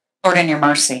saved. Lord, in your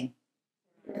mercy.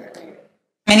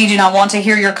 Many do not want to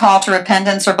hear your call to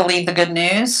repentance or believe the good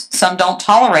news. Some don't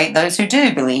tolerate those who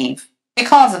do believe.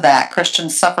 Because of that,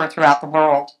 Christians suffer throughout the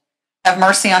world. Have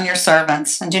mercy on your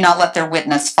servants and do not let their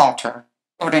witness falter.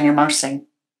 Lord, in your mercy.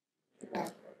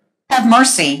 Have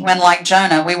mercy when, like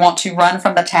Jonah, we want to run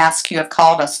from the task you have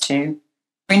called us to.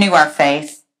 Renew our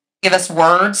faith. Give us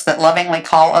words that lovingly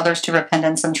call others to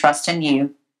repentance and trust in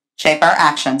you. Shape our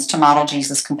actions to model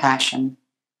Jesus' compassion.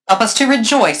 Help us to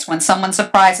rejoice when someone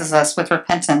surprises us with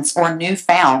repentance or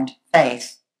newfound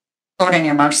faith. Lord, in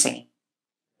your mercy.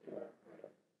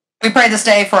 We pray this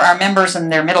day for our members in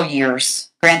their middle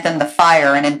years. Grant them the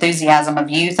fire and enthusiasm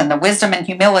of youth and the wisdom and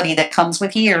humility that comes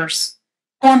with years.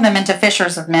 Form them into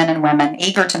fishers of men and women,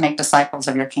 eager to make disciples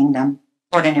of your kingdom.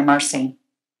 Lord, in your mercy.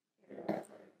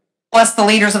 Bless the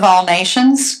leaders of all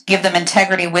nations. Give them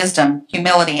integrity, wisdom,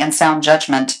 humility, and sound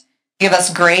judgment. Give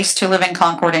us grace to live in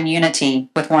concord and unity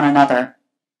with one another.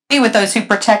 Be with those who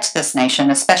protect this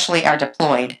nation, especially our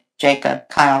deployed, Jacob,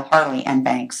 Kyle, Harley, and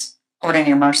Banks. Lord, in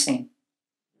your mercy.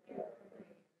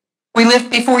 We lift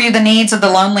before you the needs of the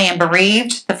lonely and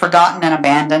bereaved, the forgotten and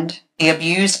abandoned, the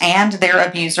abused and their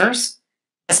abusers.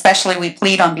 Especially we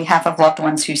plead on behalf of loved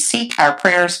ones who seek our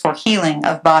prayers for healing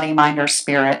of body, mind, or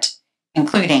spirit,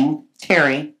 including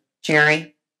Terry,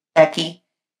 Jerry, Becky,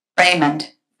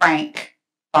 Raymond, Frank,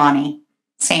 Bonnie,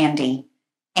 Sandy,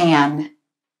 Anne,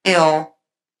 Bill,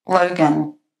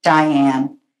 Logan,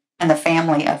 Diane, and the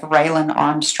family of Raylan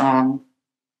Armstrong.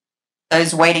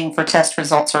 Those waiting for test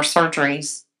results or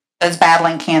surgeries, those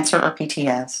battling cancer or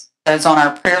PTS, those on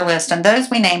our prayer list, and those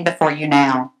we name before you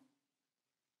now.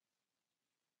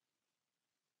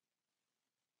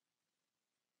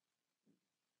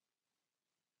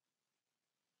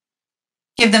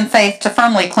 Give them faith to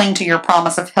firmly cling to your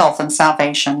promise of health and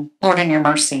salvation, Lord, in your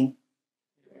mercy.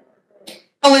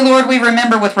 Holy Lord, we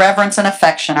remember with reverence and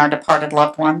affection our departed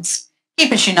loved ones.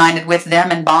 Keep us united with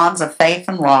them in bonds of faith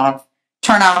and love.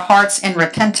 Turn our hearts in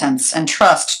repentance and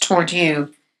trust toward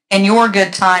you. In your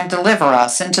good time, deliver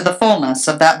us into the fullness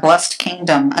of that blessed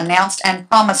kingdom announced and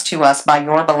promised to us by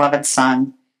your beloved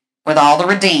Son. With all the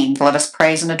redeemed, let us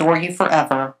praise and adore you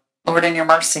forever. Lord, in your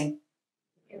mercy.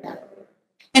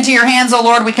 Into your hands, O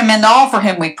Lord, we commend all for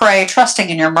whom we pray, trusting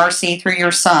in your mercy through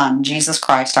your Son, Jesus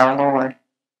Christ our Lord.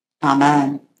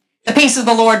 Amen. The peace of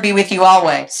the Lord be with you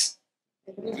always.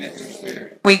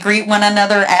 We greet one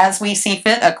another as we see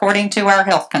fit according to our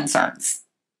health concerns.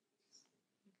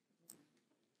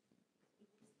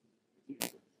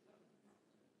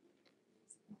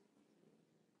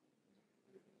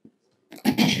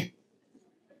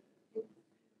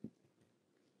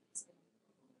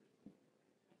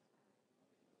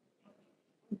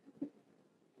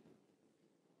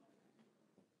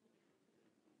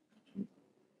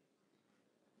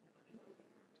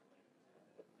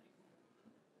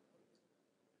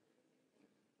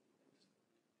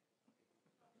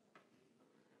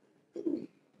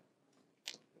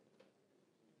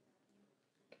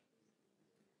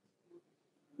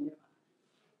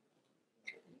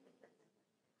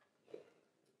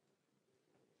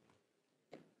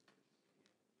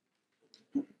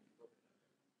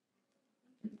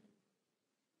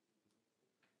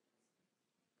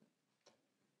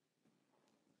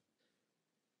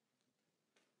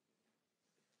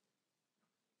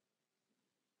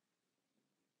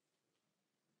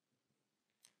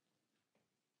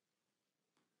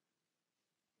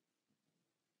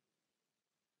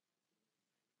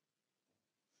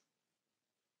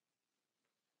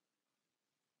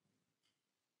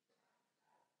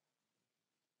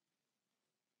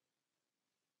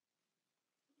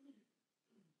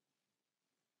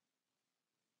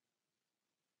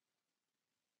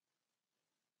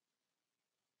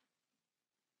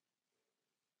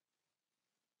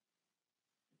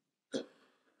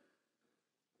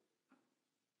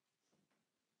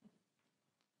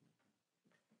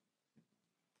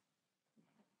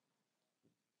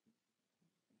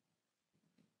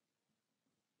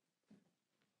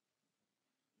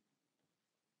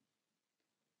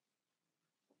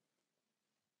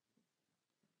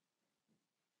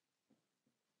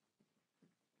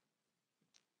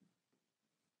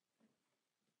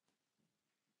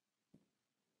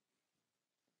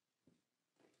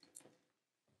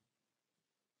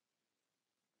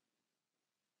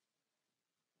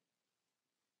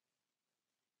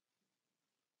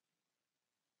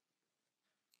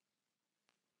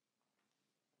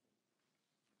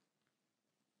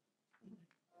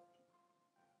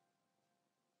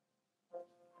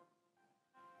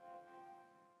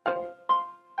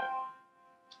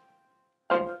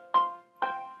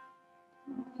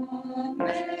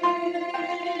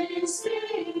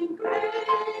 Amazing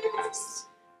grace,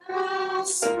 how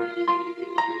sweet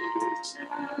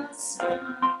the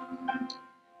sound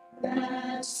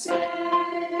that saved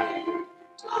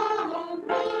a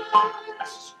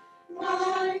wretch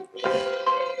like me.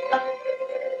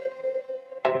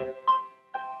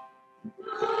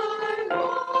 My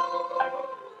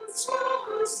once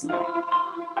was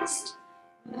lost,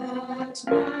 but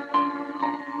now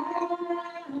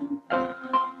am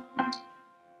found.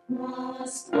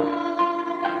 Was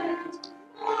blind,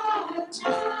 but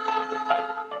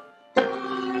now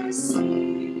I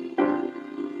see.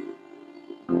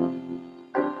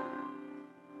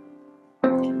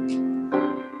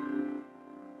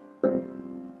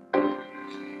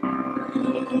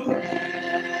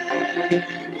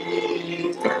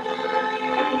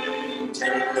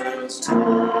 Angels,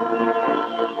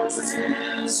 toils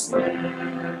and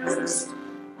snares,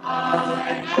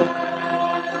 I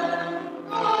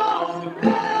have already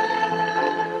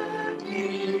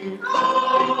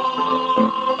gone.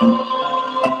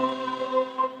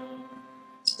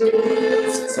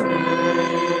 This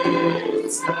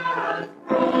grace hath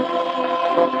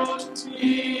brought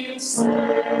me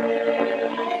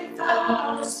safe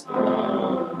thus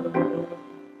far,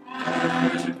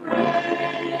 and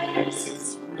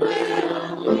grace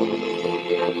will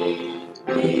lead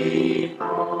me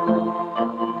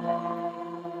on.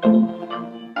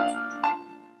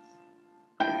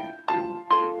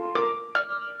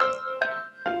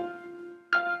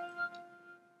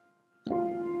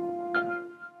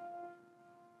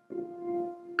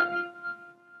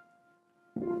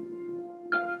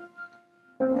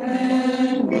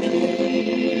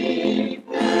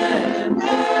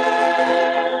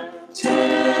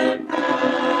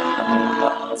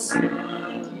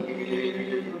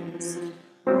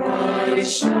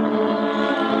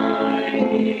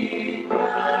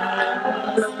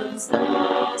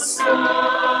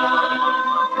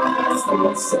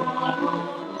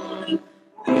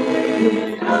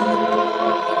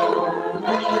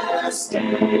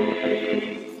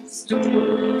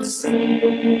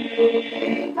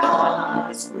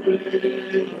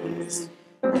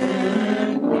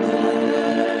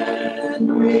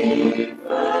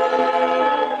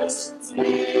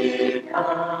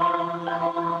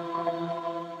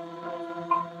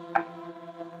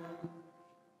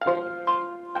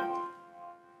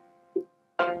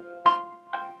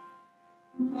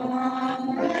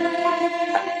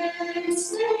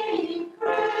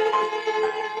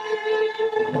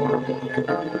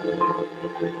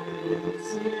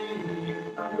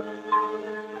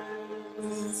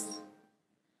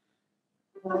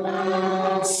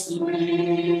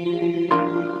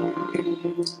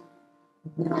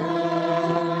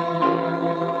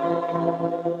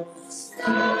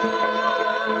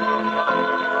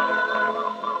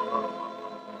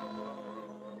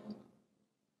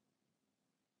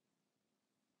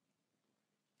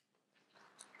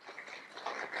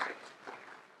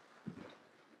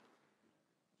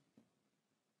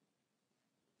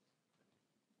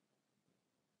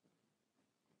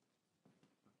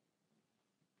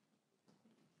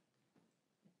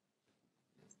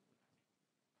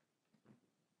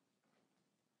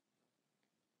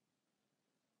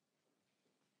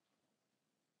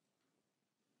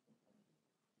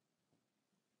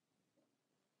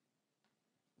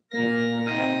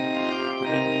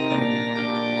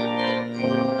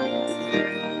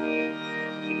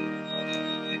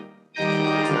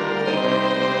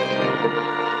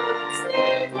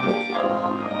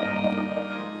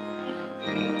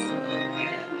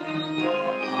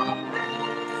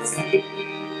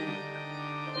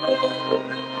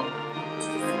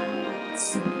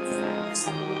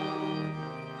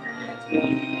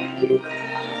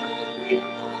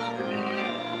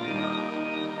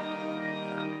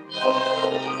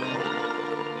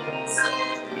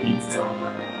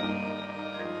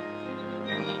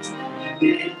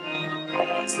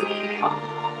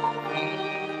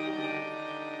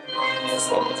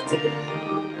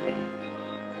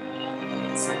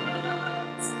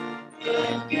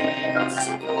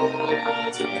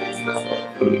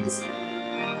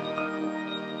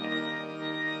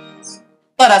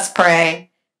 Let us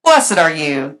pray. Blessed are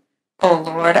you, O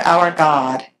Lord our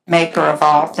God, maker of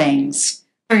all things.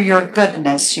 Through your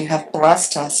goodness you have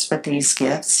blessed us with these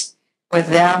gifts. With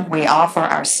them we offer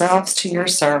ourselves to your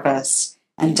service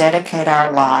and dedicate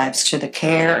our lives to the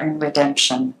care and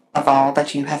redemption of all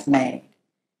that you have made.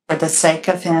 For the sake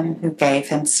of him who gave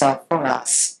himself for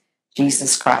us,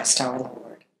 Jesus Christ our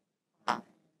Lord. Amen.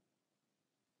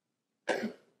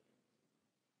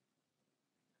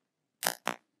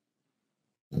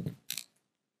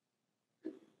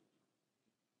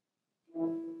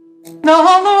 The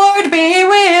Lord be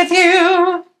with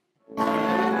you.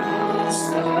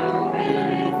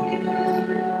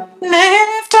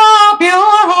 Lift up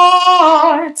your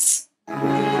hearts.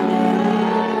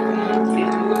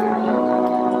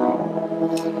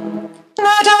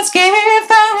 Let us give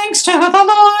thanks to the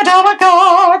Lord our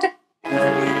God.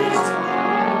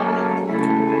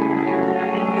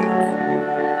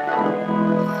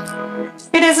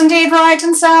 It is indeed right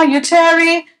and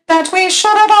salutary that we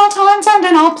should at all times and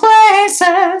in all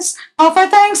places offer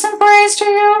thanks and praise to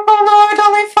you, O Lord,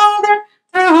 Holy Father,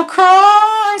 through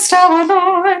Christ our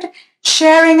Lord.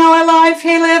 Sharing our life,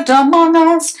 he lived among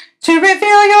us to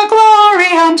reveal your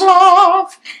glory and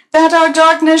love, that our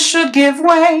darkness should give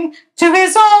way to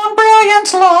his own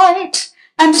brilliant light.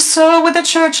 And so with the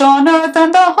church on earth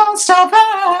and the host of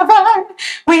heaven,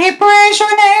 we praise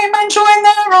your name and join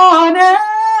their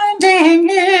unending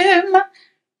hymn.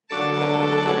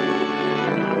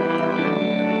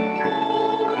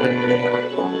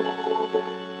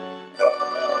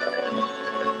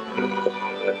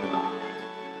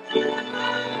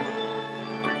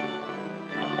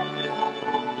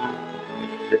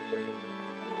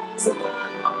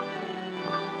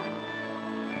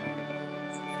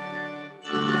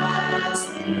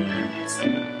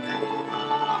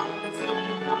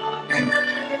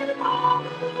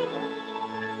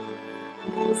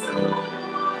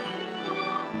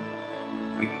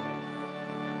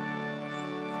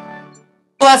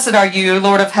 Blessed are you,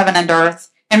 Lord of heaven and earth.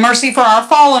 In mercy for our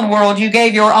fallen world, you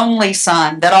gave your only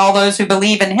Son, that all those who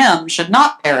believe in him should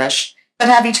not perish, but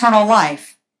have eternal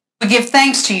life. We give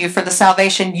thanks to you for the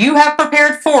salvation you have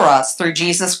prepared for us through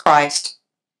Jesus Christ.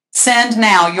 Send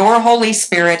now your Holy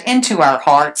Spirit into our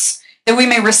hearts, that we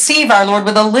may receive our Lord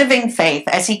with a living faith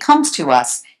as he comes to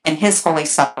us in his holy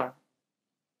supper.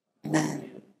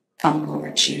 Amen. Come,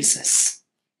 Lord Jesus.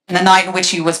 In the night in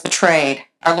which he was betrayed,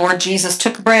 our Lord Jesus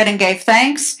took bread and gave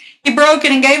thanks. He broke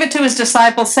it and gave it to his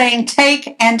disciples, saying,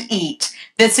 "Take and eat.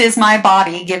 This is my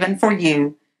body given for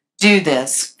you. Do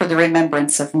this for the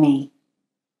remembrance of me."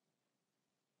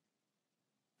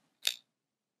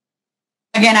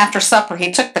 Again, after supper,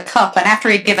 he took the cup, and after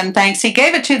he had given thanks, he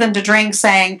gave it to them to drink,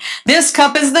 saying, "This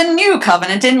cup is the new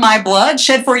covenant in my blood,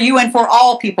 shed for you and for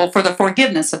all people for the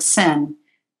forgiveness of sin.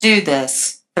 Do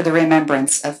this for the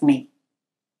remembrance of me."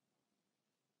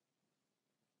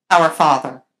 Our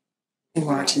Father, who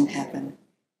art in heaven,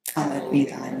 hallowed be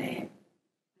thy name.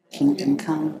 Kingdom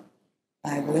come,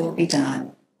 thy will be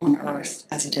done on earth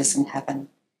as it is in heaven.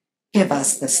 Give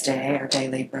us this day our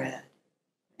daily bread,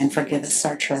 and forgive us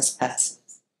our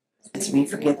trespasses, as we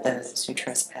forgive those who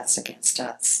trespass against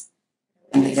us.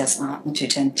 And lead us not into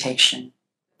temptation,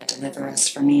 but deliver us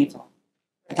from evil.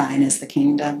 For thine is the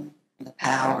kingdom, and the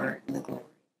power, and the glory,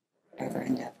 forever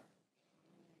and ever.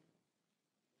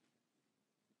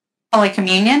 Holy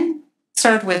Communion,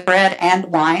 served with bread and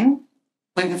wine,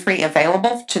 gluten-free,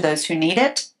 available to those who need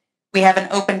it. We have an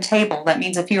open table. That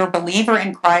means if you're a believer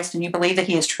in Christ and you believe that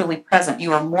he is truly present,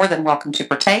 you are more than welcome to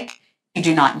partake. If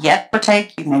you do not yet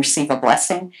partake, you may receive a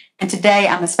blessing. And today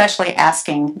I'm especially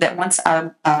asking that once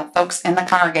our folks in the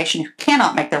congregation who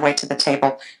cannot make their way to the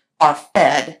table are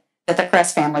fed, that the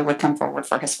Crest family would come forward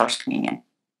for his first communion.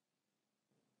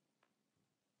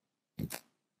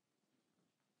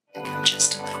 Back up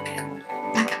just a little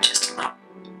bit. Back up just a little.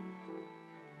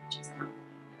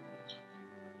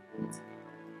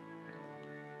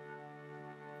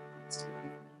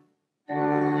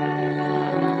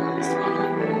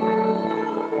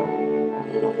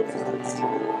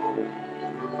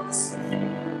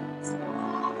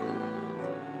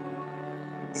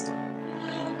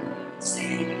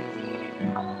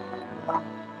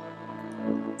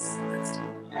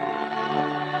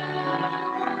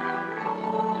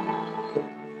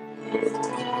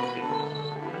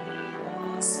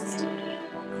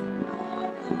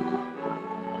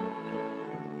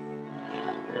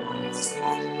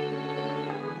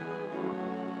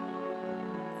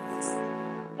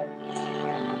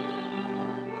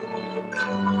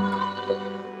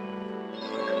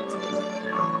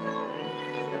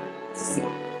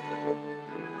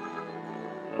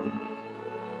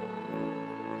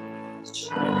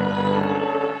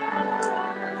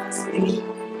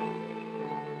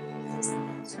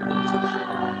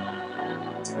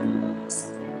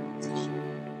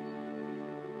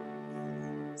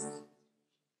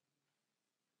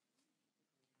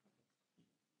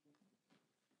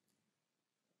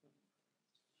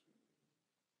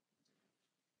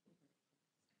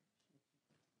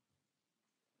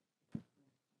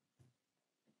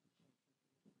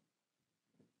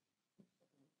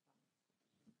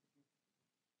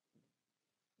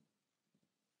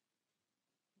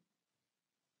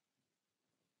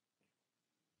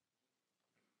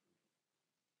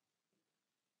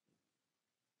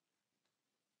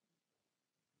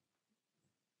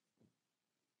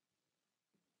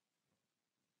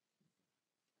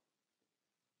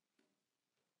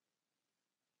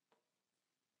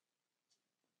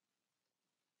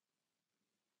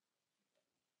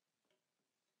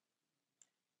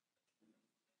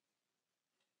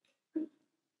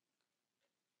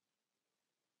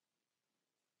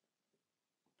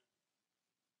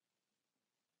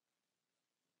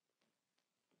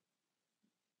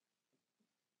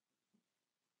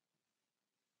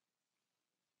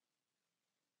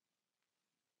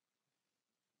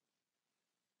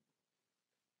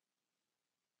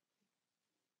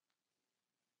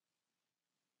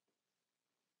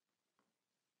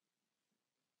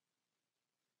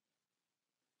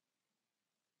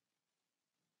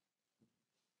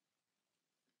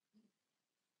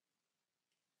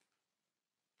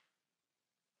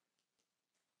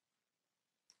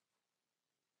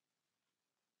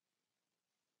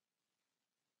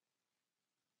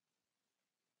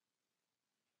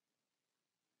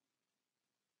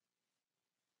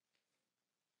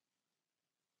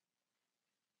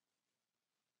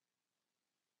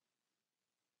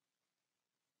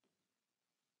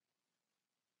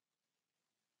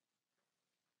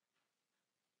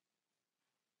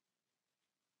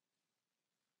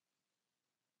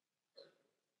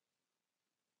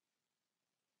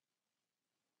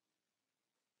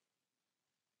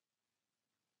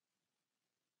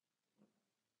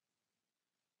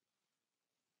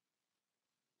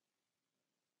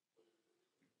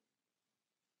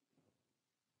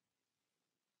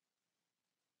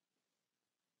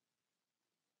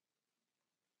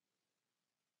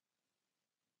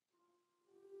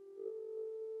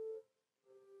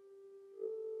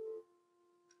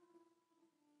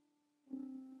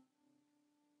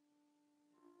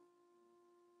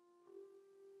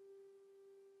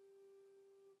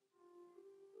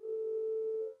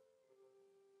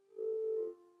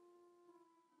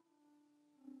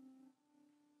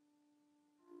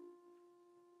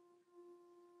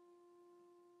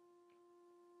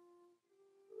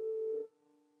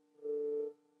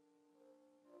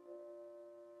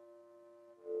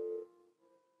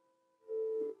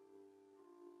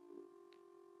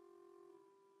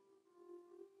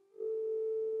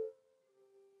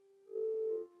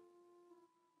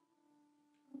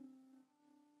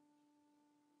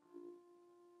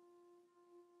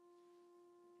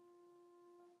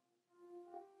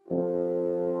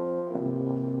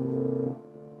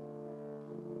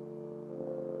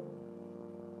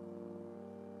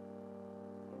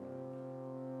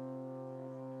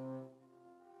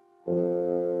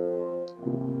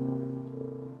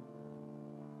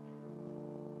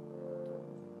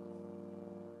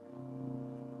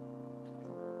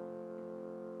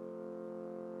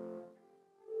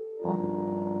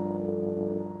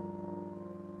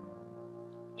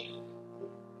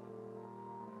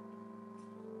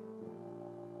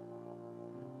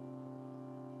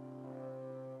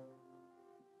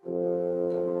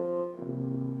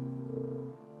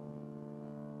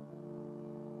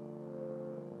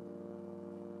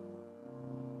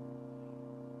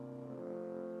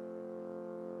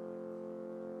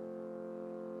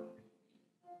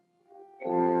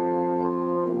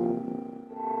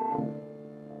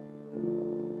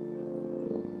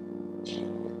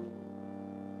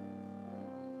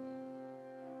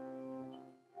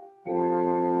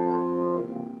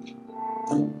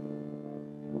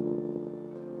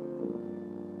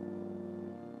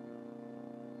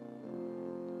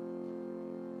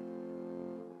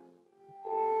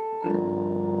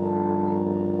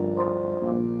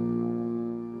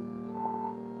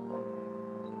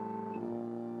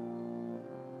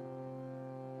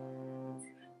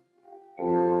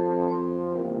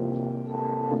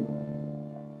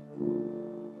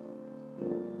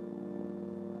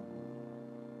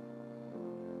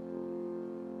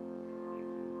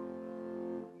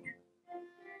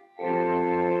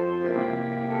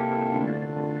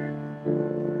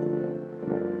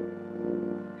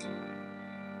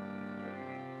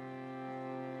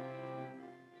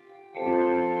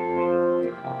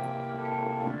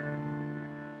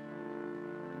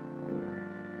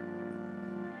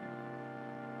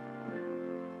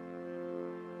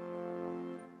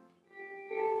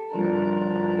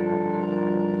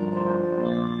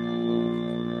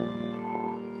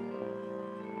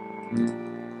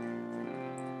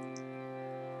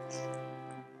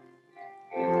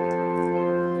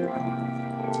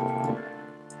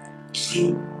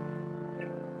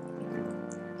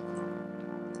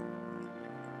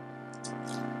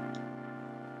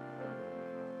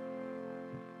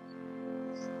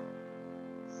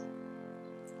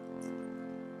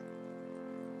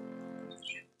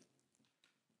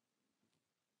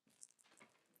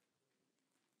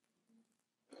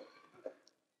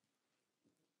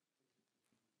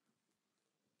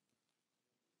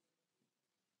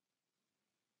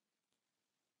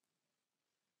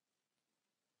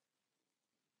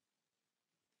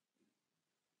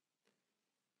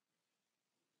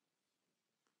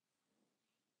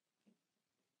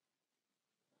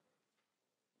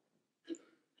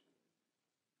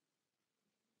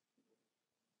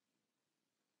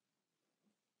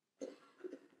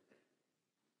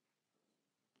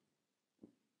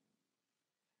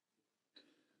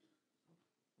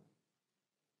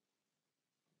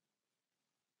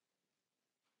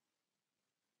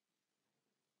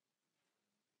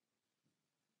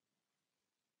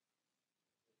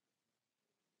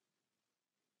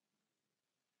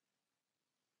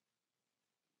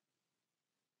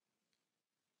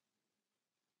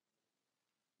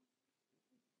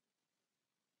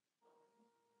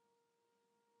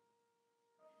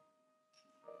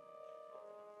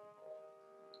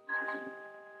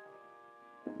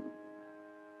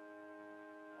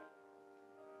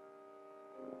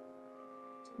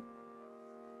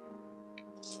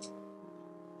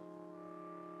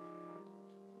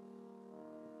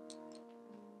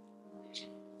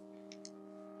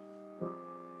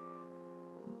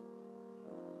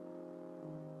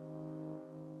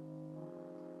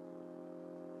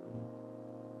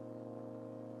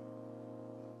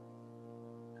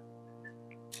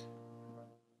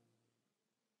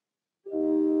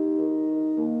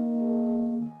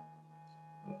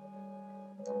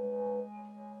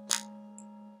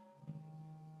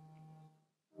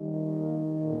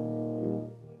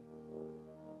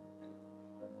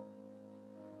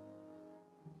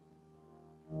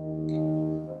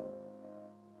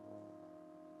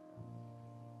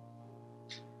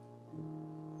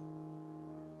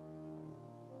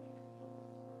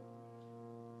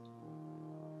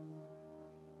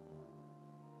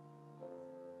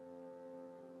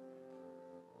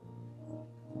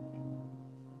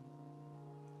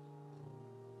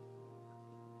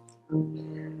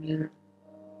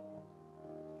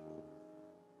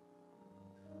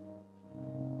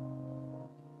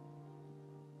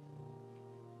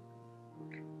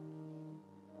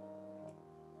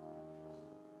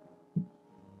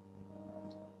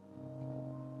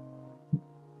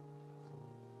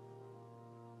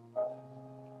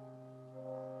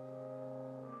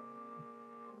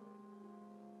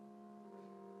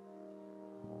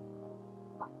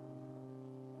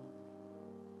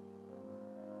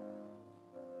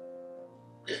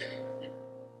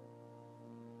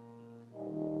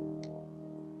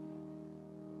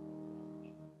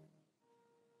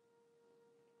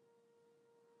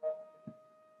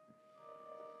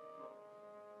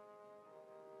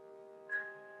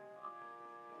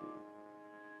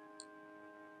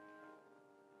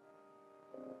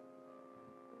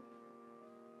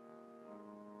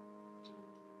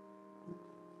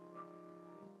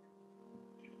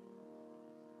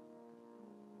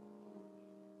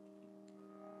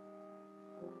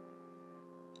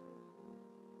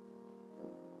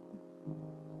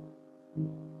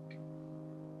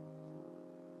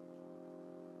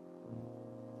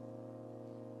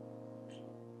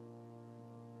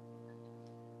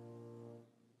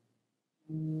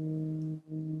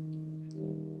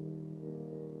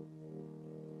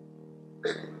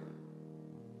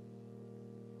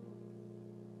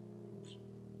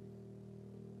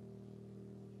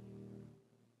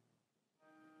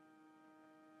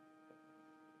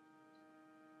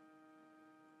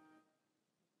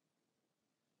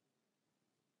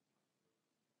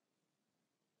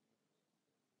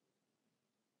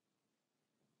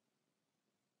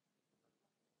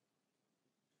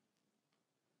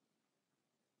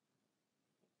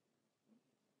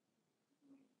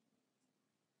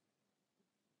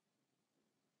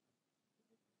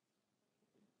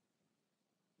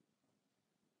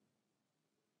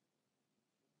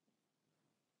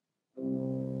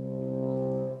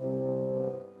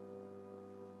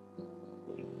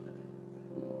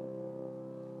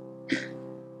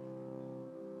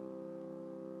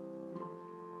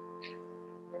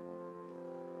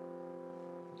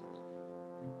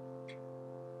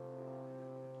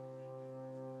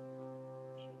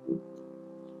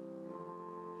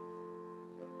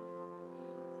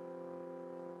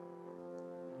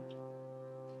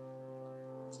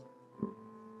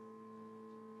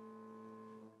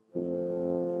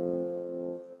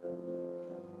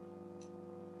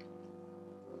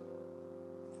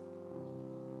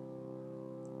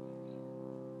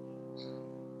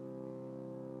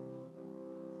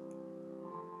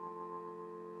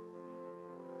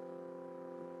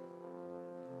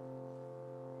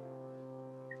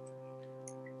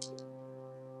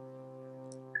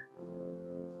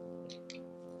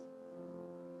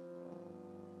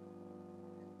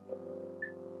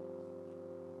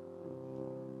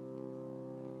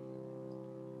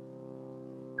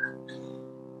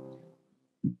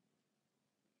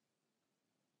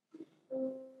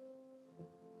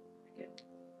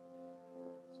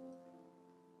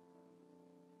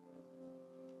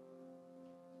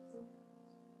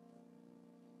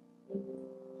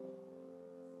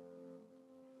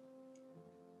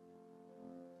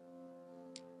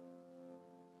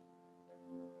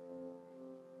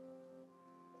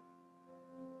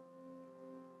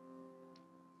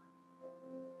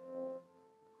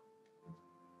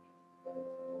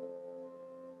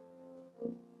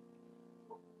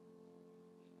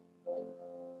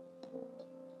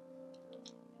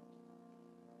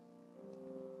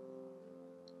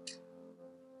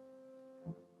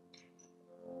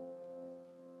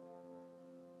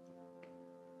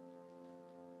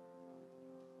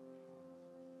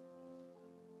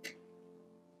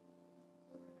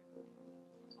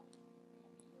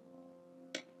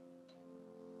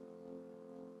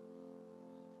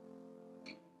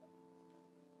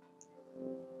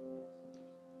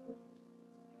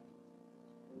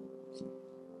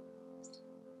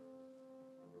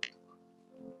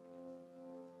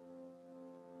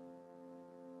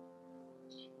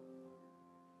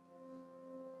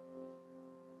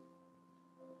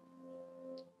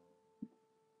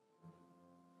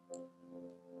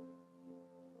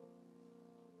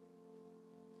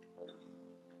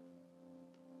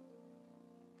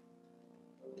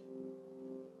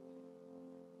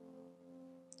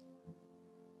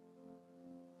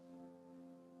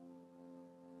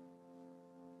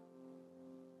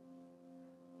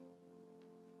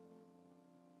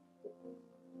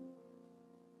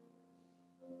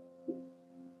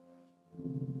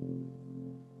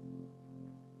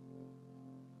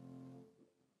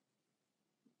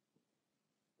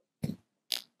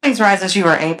 Please rise as you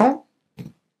are able.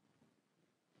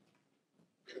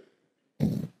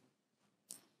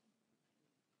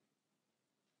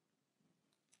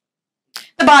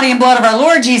 The body and blood of our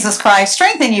Lord Jesus Christ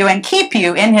strengthen you and keep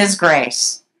you in his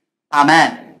grace.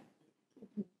 Amen.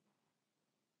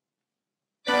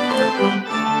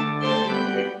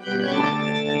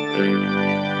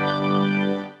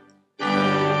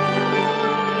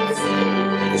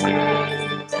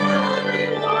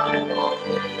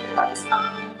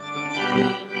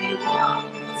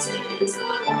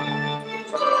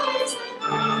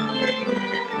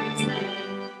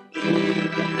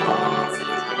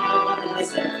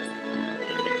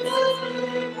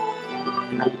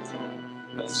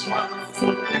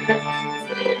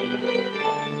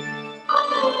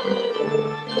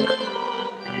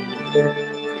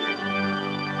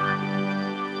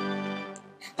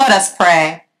 Let us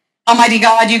pray. Almighty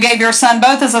God, you gave your Son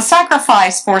both as a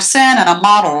sacrifice for sin and a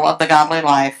model of the godly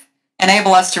life.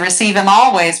 Enable us to receive him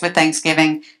always with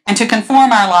thanksgiving and to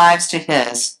conform our lives to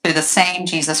his, through the same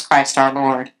Jesus Christ our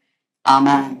Lord.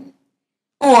 Amen.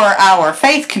 For our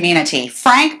faith community,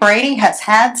 Frank Brady has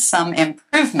had some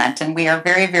improvement, and we are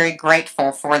very, very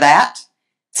grateful for that.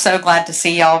 So glad to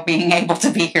see y'all being able to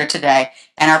be here today,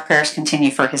 and our prayers continue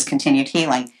for his continued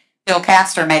healing. Bill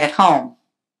Castor made it home.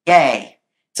 Yay.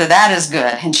 So that is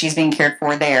good, and she's being cared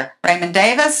for there. Raymond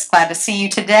Davis, glad to see you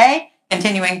today.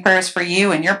 Continuing prayers for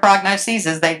you and your prognoses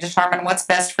as they determine what's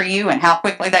best for you and how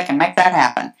quickly they can make that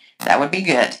happen. That would be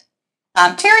good.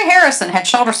 Terry Harrison had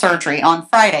shoulder surgery on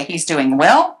Friday. He's doing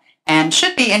well and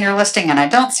should be in your listing, and I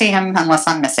don't see him unless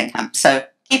I'm missing him. So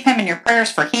keep him in your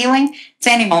prayers for healing.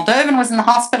 Sandy Moldovan was in the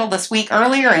hospital this week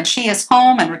earlier, and she is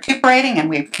home and recuperating, and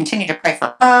we continue to pray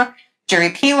for her. Jerry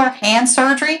Peeler, hand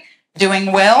surgery,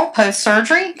 doing well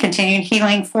post-surgery, continued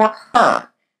healing for her.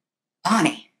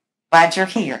 Bonnie, glad you're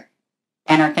here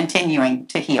and are continuing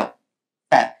to heal.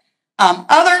 So,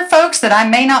 other folks that I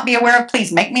may not be aware of,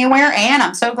 please make me aware. Ann,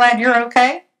 I'm so glad you're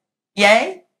okay.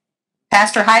 Yay.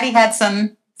 Pastor Heidi had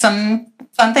some fun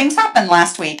things happen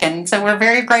last week, and so we're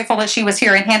very grateful that she was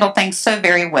here and handled things so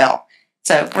very well.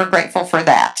 So we're grateful for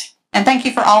that. And thank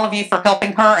you for all of you for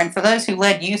helping her, and for those who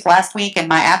led youth last week in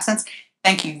my absence,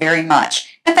 thank you very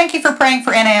much. And thank you for praying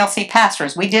for NALC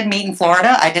pastors. We did meet in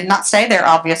Florida. I did not stay there,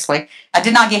 obviously. I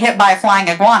did not get hit by a flying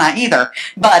iguana either.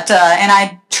 But, and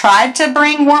I tried to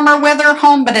bring warmer weather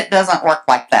home, but it doesn't work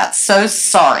like that. So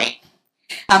sorry.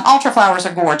 Altar flowers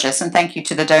are gorgeous, and thank you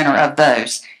to the donor of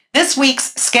those. This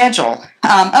week's schedule.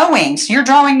 O-Wings, you're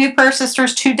drawing new prayer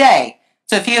sisters today.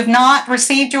 So if you have not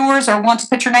received yours or want to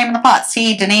put your name in the pot,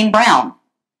 see Deneen Brown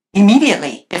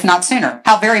immediately, if not sooner.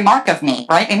 How very Mark of me,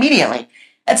 right? Immediately.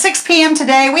 At 6 p.m.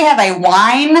 today, we have a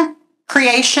wine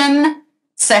creation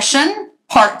session,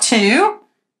 part 2,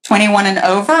 21 and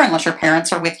over, unless your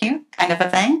parents are with you, kind of a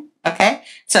thing. Okay,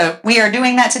 so we are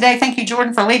doing that today. Thank you,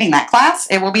 Jordan, for leading that class.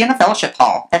 It will be in the fellowship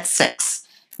hall at 6.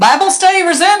 Bible study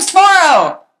resumes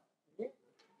tomorrow.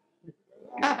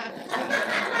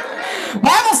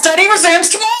 Bible study resumes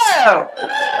tomorrow.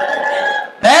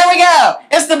 There we go.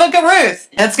 It's the book of Ruth.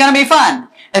 It's going to be fun.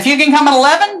 If you can come at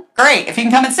 11, great. If you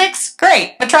can come at 6,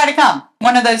 great. But try to come.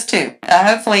 One of those two.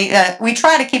 Hopefully, we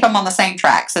try to keep them on the same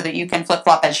track so that you can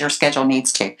flip-flop as your schedule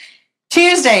needs to.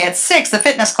 Tuesday at 6, the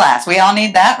fitness class. We all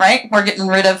need that, right? We're getting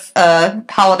rid of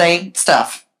holiday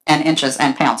stuff and inches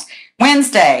and pounds.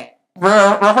 Wednesday,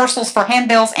 rehearsals for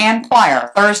handbills and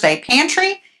choir. Thursday,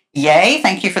 pantry. Yay.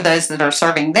 Thank you for those that are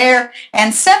serving there.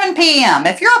 And 7 p.m.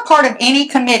 If you're a part of any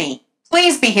committee,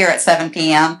 please be here at 7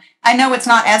 p.m. I know it's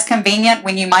not as convenient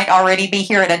when you might already be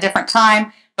here at a different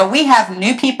time, but we have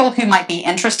new people who might be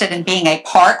interested in being a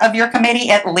part of your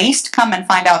committee. At least come and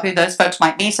find out who those folks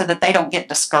might be so that they don't get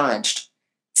discouraged.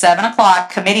 7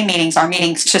 o'clock, committee meetings are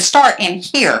meetings to start in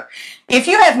here. If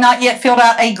you have not yet filled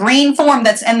out a green form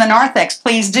that's in the narthex,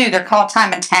 please do. They're called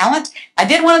Time and Talent. I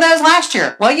did one of those last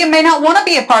year. Well, you may not want to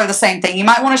be a part of the same thing. You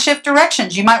might want to shift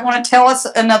directions. You might want to tell us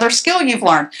another skill you've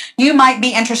learned. You might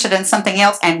be interested in something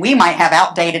else, and we might have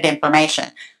outdated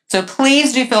information. So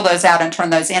please do fill those out and turn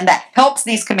those in. That helps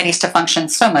these committees to function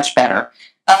so much better.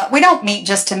 We don't meet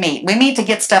just to meet. We meet to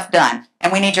get stuff done,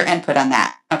 and we need your input on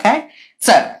that, okay?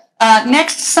 So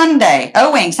next Sunday,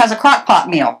 O-Wings has a crock pot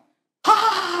meal.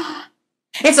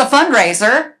 It's a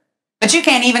fundraiser, but you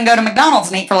can't even go to McDonald's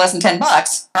and eat for less than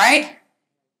 $10, right?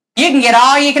 You can get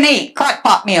all you can eat, crock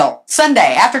pot meal,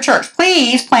 Sunday after church.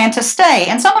 Please plan to stay.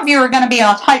 And some of you are going to be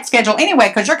on a tight schedule anyway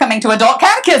because you're coming to adult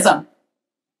catechism.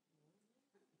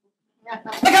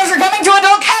 Because you're coming to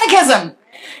adult catechism.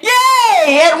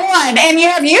 Yay! At 1. And you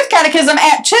have youth catechism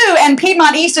at 2. And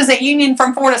Piedmont East is at Union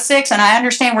from 4 to 6. And I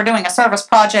understand we're doing a service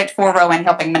project for Rowan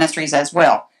Helping Ministries as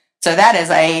well. So that is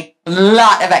a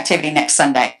lot of activity next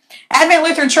Sunday. Advent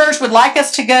Lutheran Church would like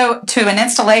us to go to an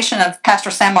installation of Pastor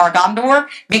Samar Gondor.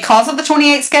 Because of the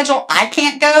 28th schedule, I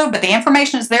can't go, but the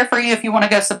information is there for you if you want to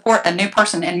go support a new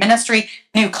person in ministry.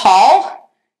 New call.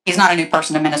 He's not a new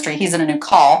person in ministry. He's in a new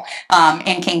call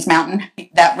in Kings Mountain.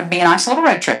 That would be a nice little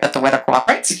road trip if the weather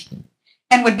cooperates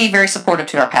and would be very supportive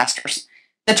to our pastors.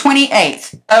 The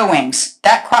 28th, Owings.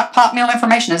 That crock pot meal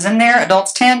information is in there.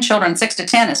 Adults 10, children 6 to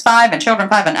 10 is 5, and children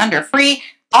 5 and under free.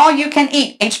 All you can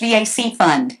eat, HVAC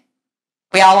fund.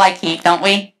 We all like heat, don't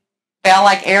we? We all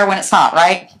like air when it's hot,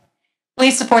 right?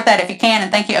 Please support that if you can, and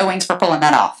thank you, Owings, for pulling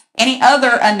that off. Any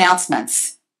other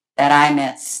announcements that I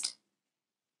missed?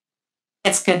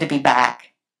 It's good to be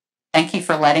back. Thank you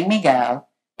for letting me go.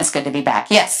 It's good to be back.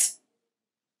 Yes?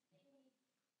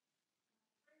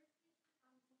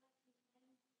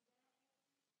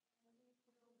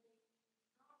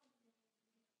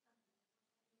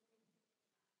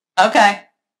 Okay.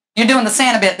 You're doing the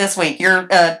Santa bit this week. You're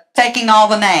taking all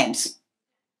the names.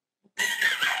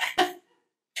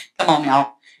 Come on,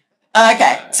 y'all.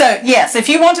 Okay. So, yes, if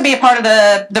you want to be a part of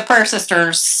the Prayer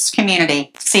Sisters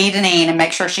community, see Deneen and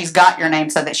make sure she's got your name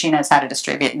so that she knows how to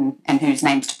distribute and whose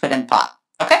names to put in the pot.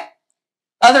 Okay?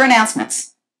 Other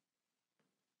announcements?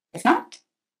 If not,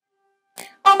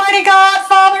 Almighty God,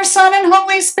 Father, Son, and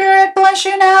Holy Spirit, bless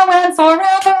you now and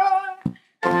forever.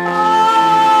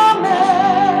 Amen.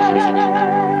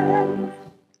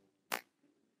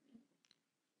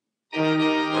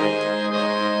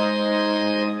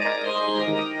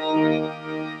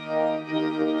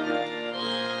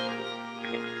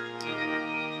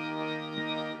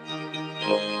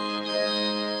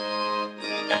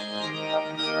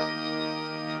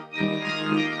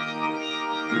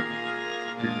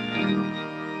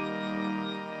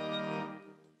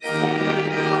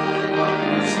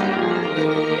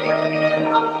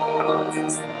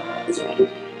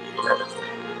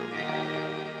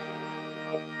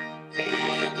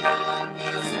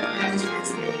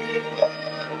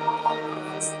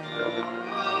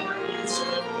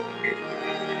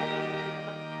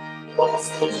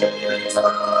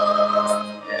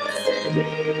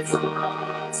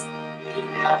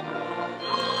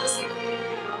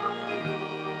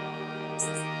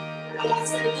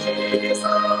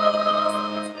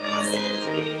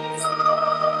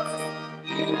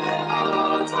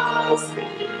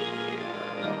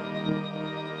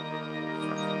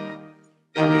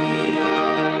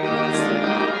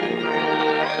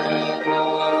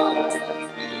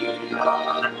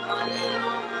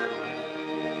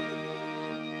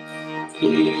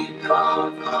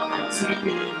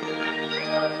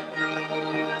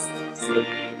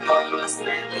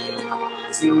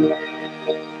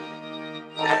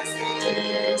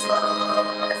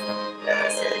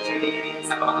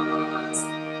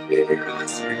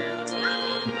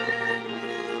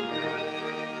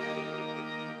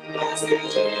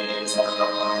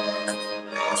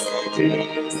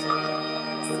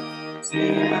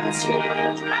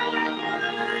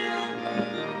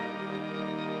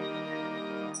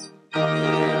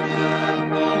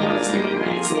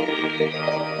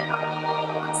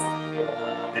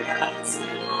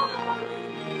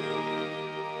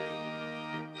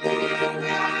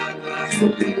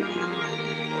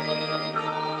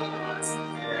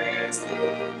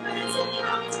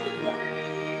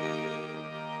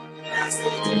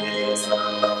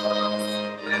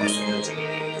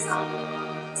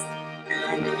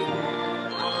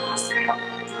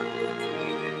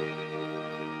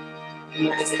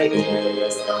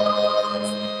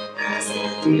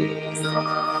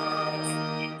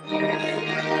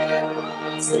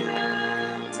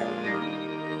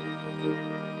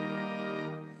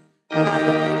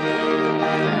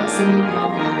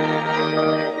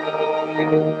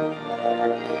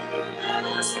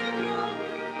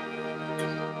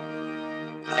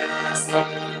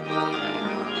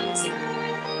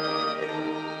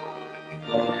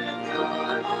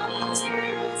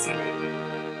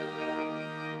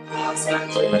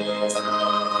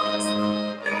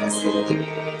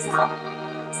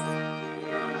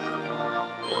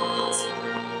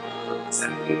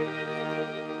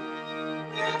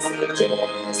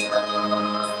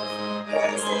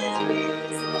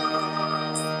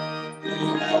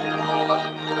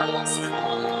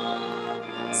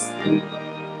 The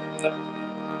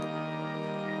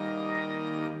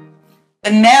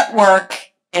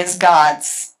network is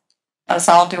God's. Let us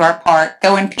all do our part.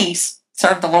 Go in peace.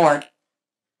 Serve the Lord.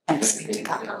 Thanks be to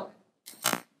God.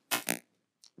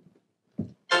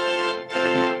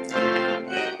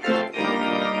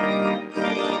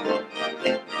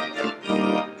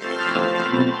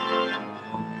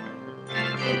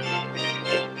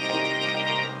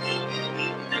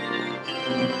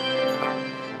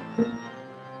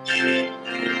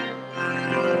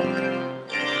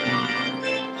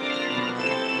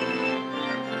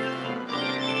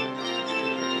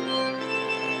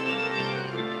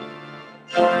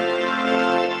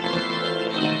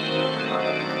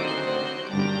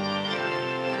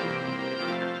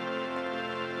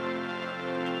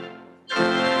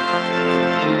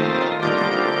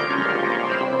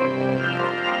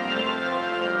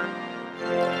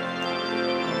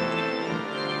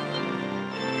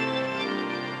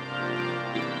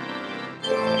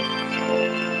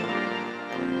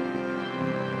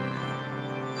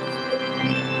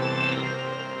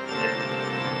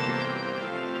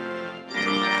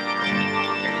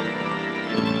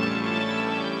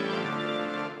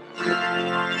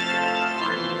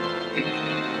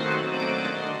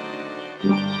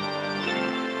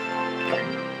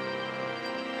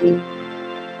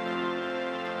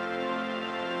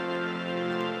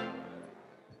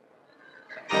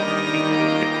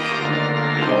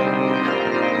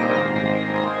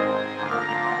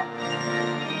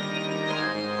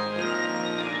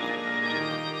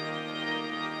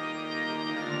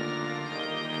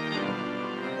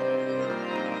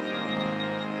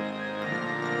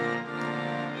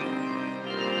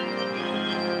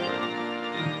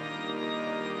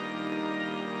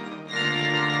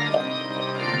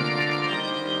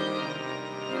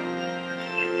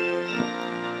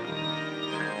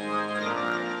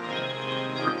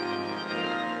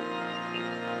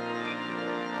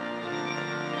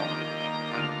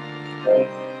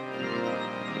 Thank you.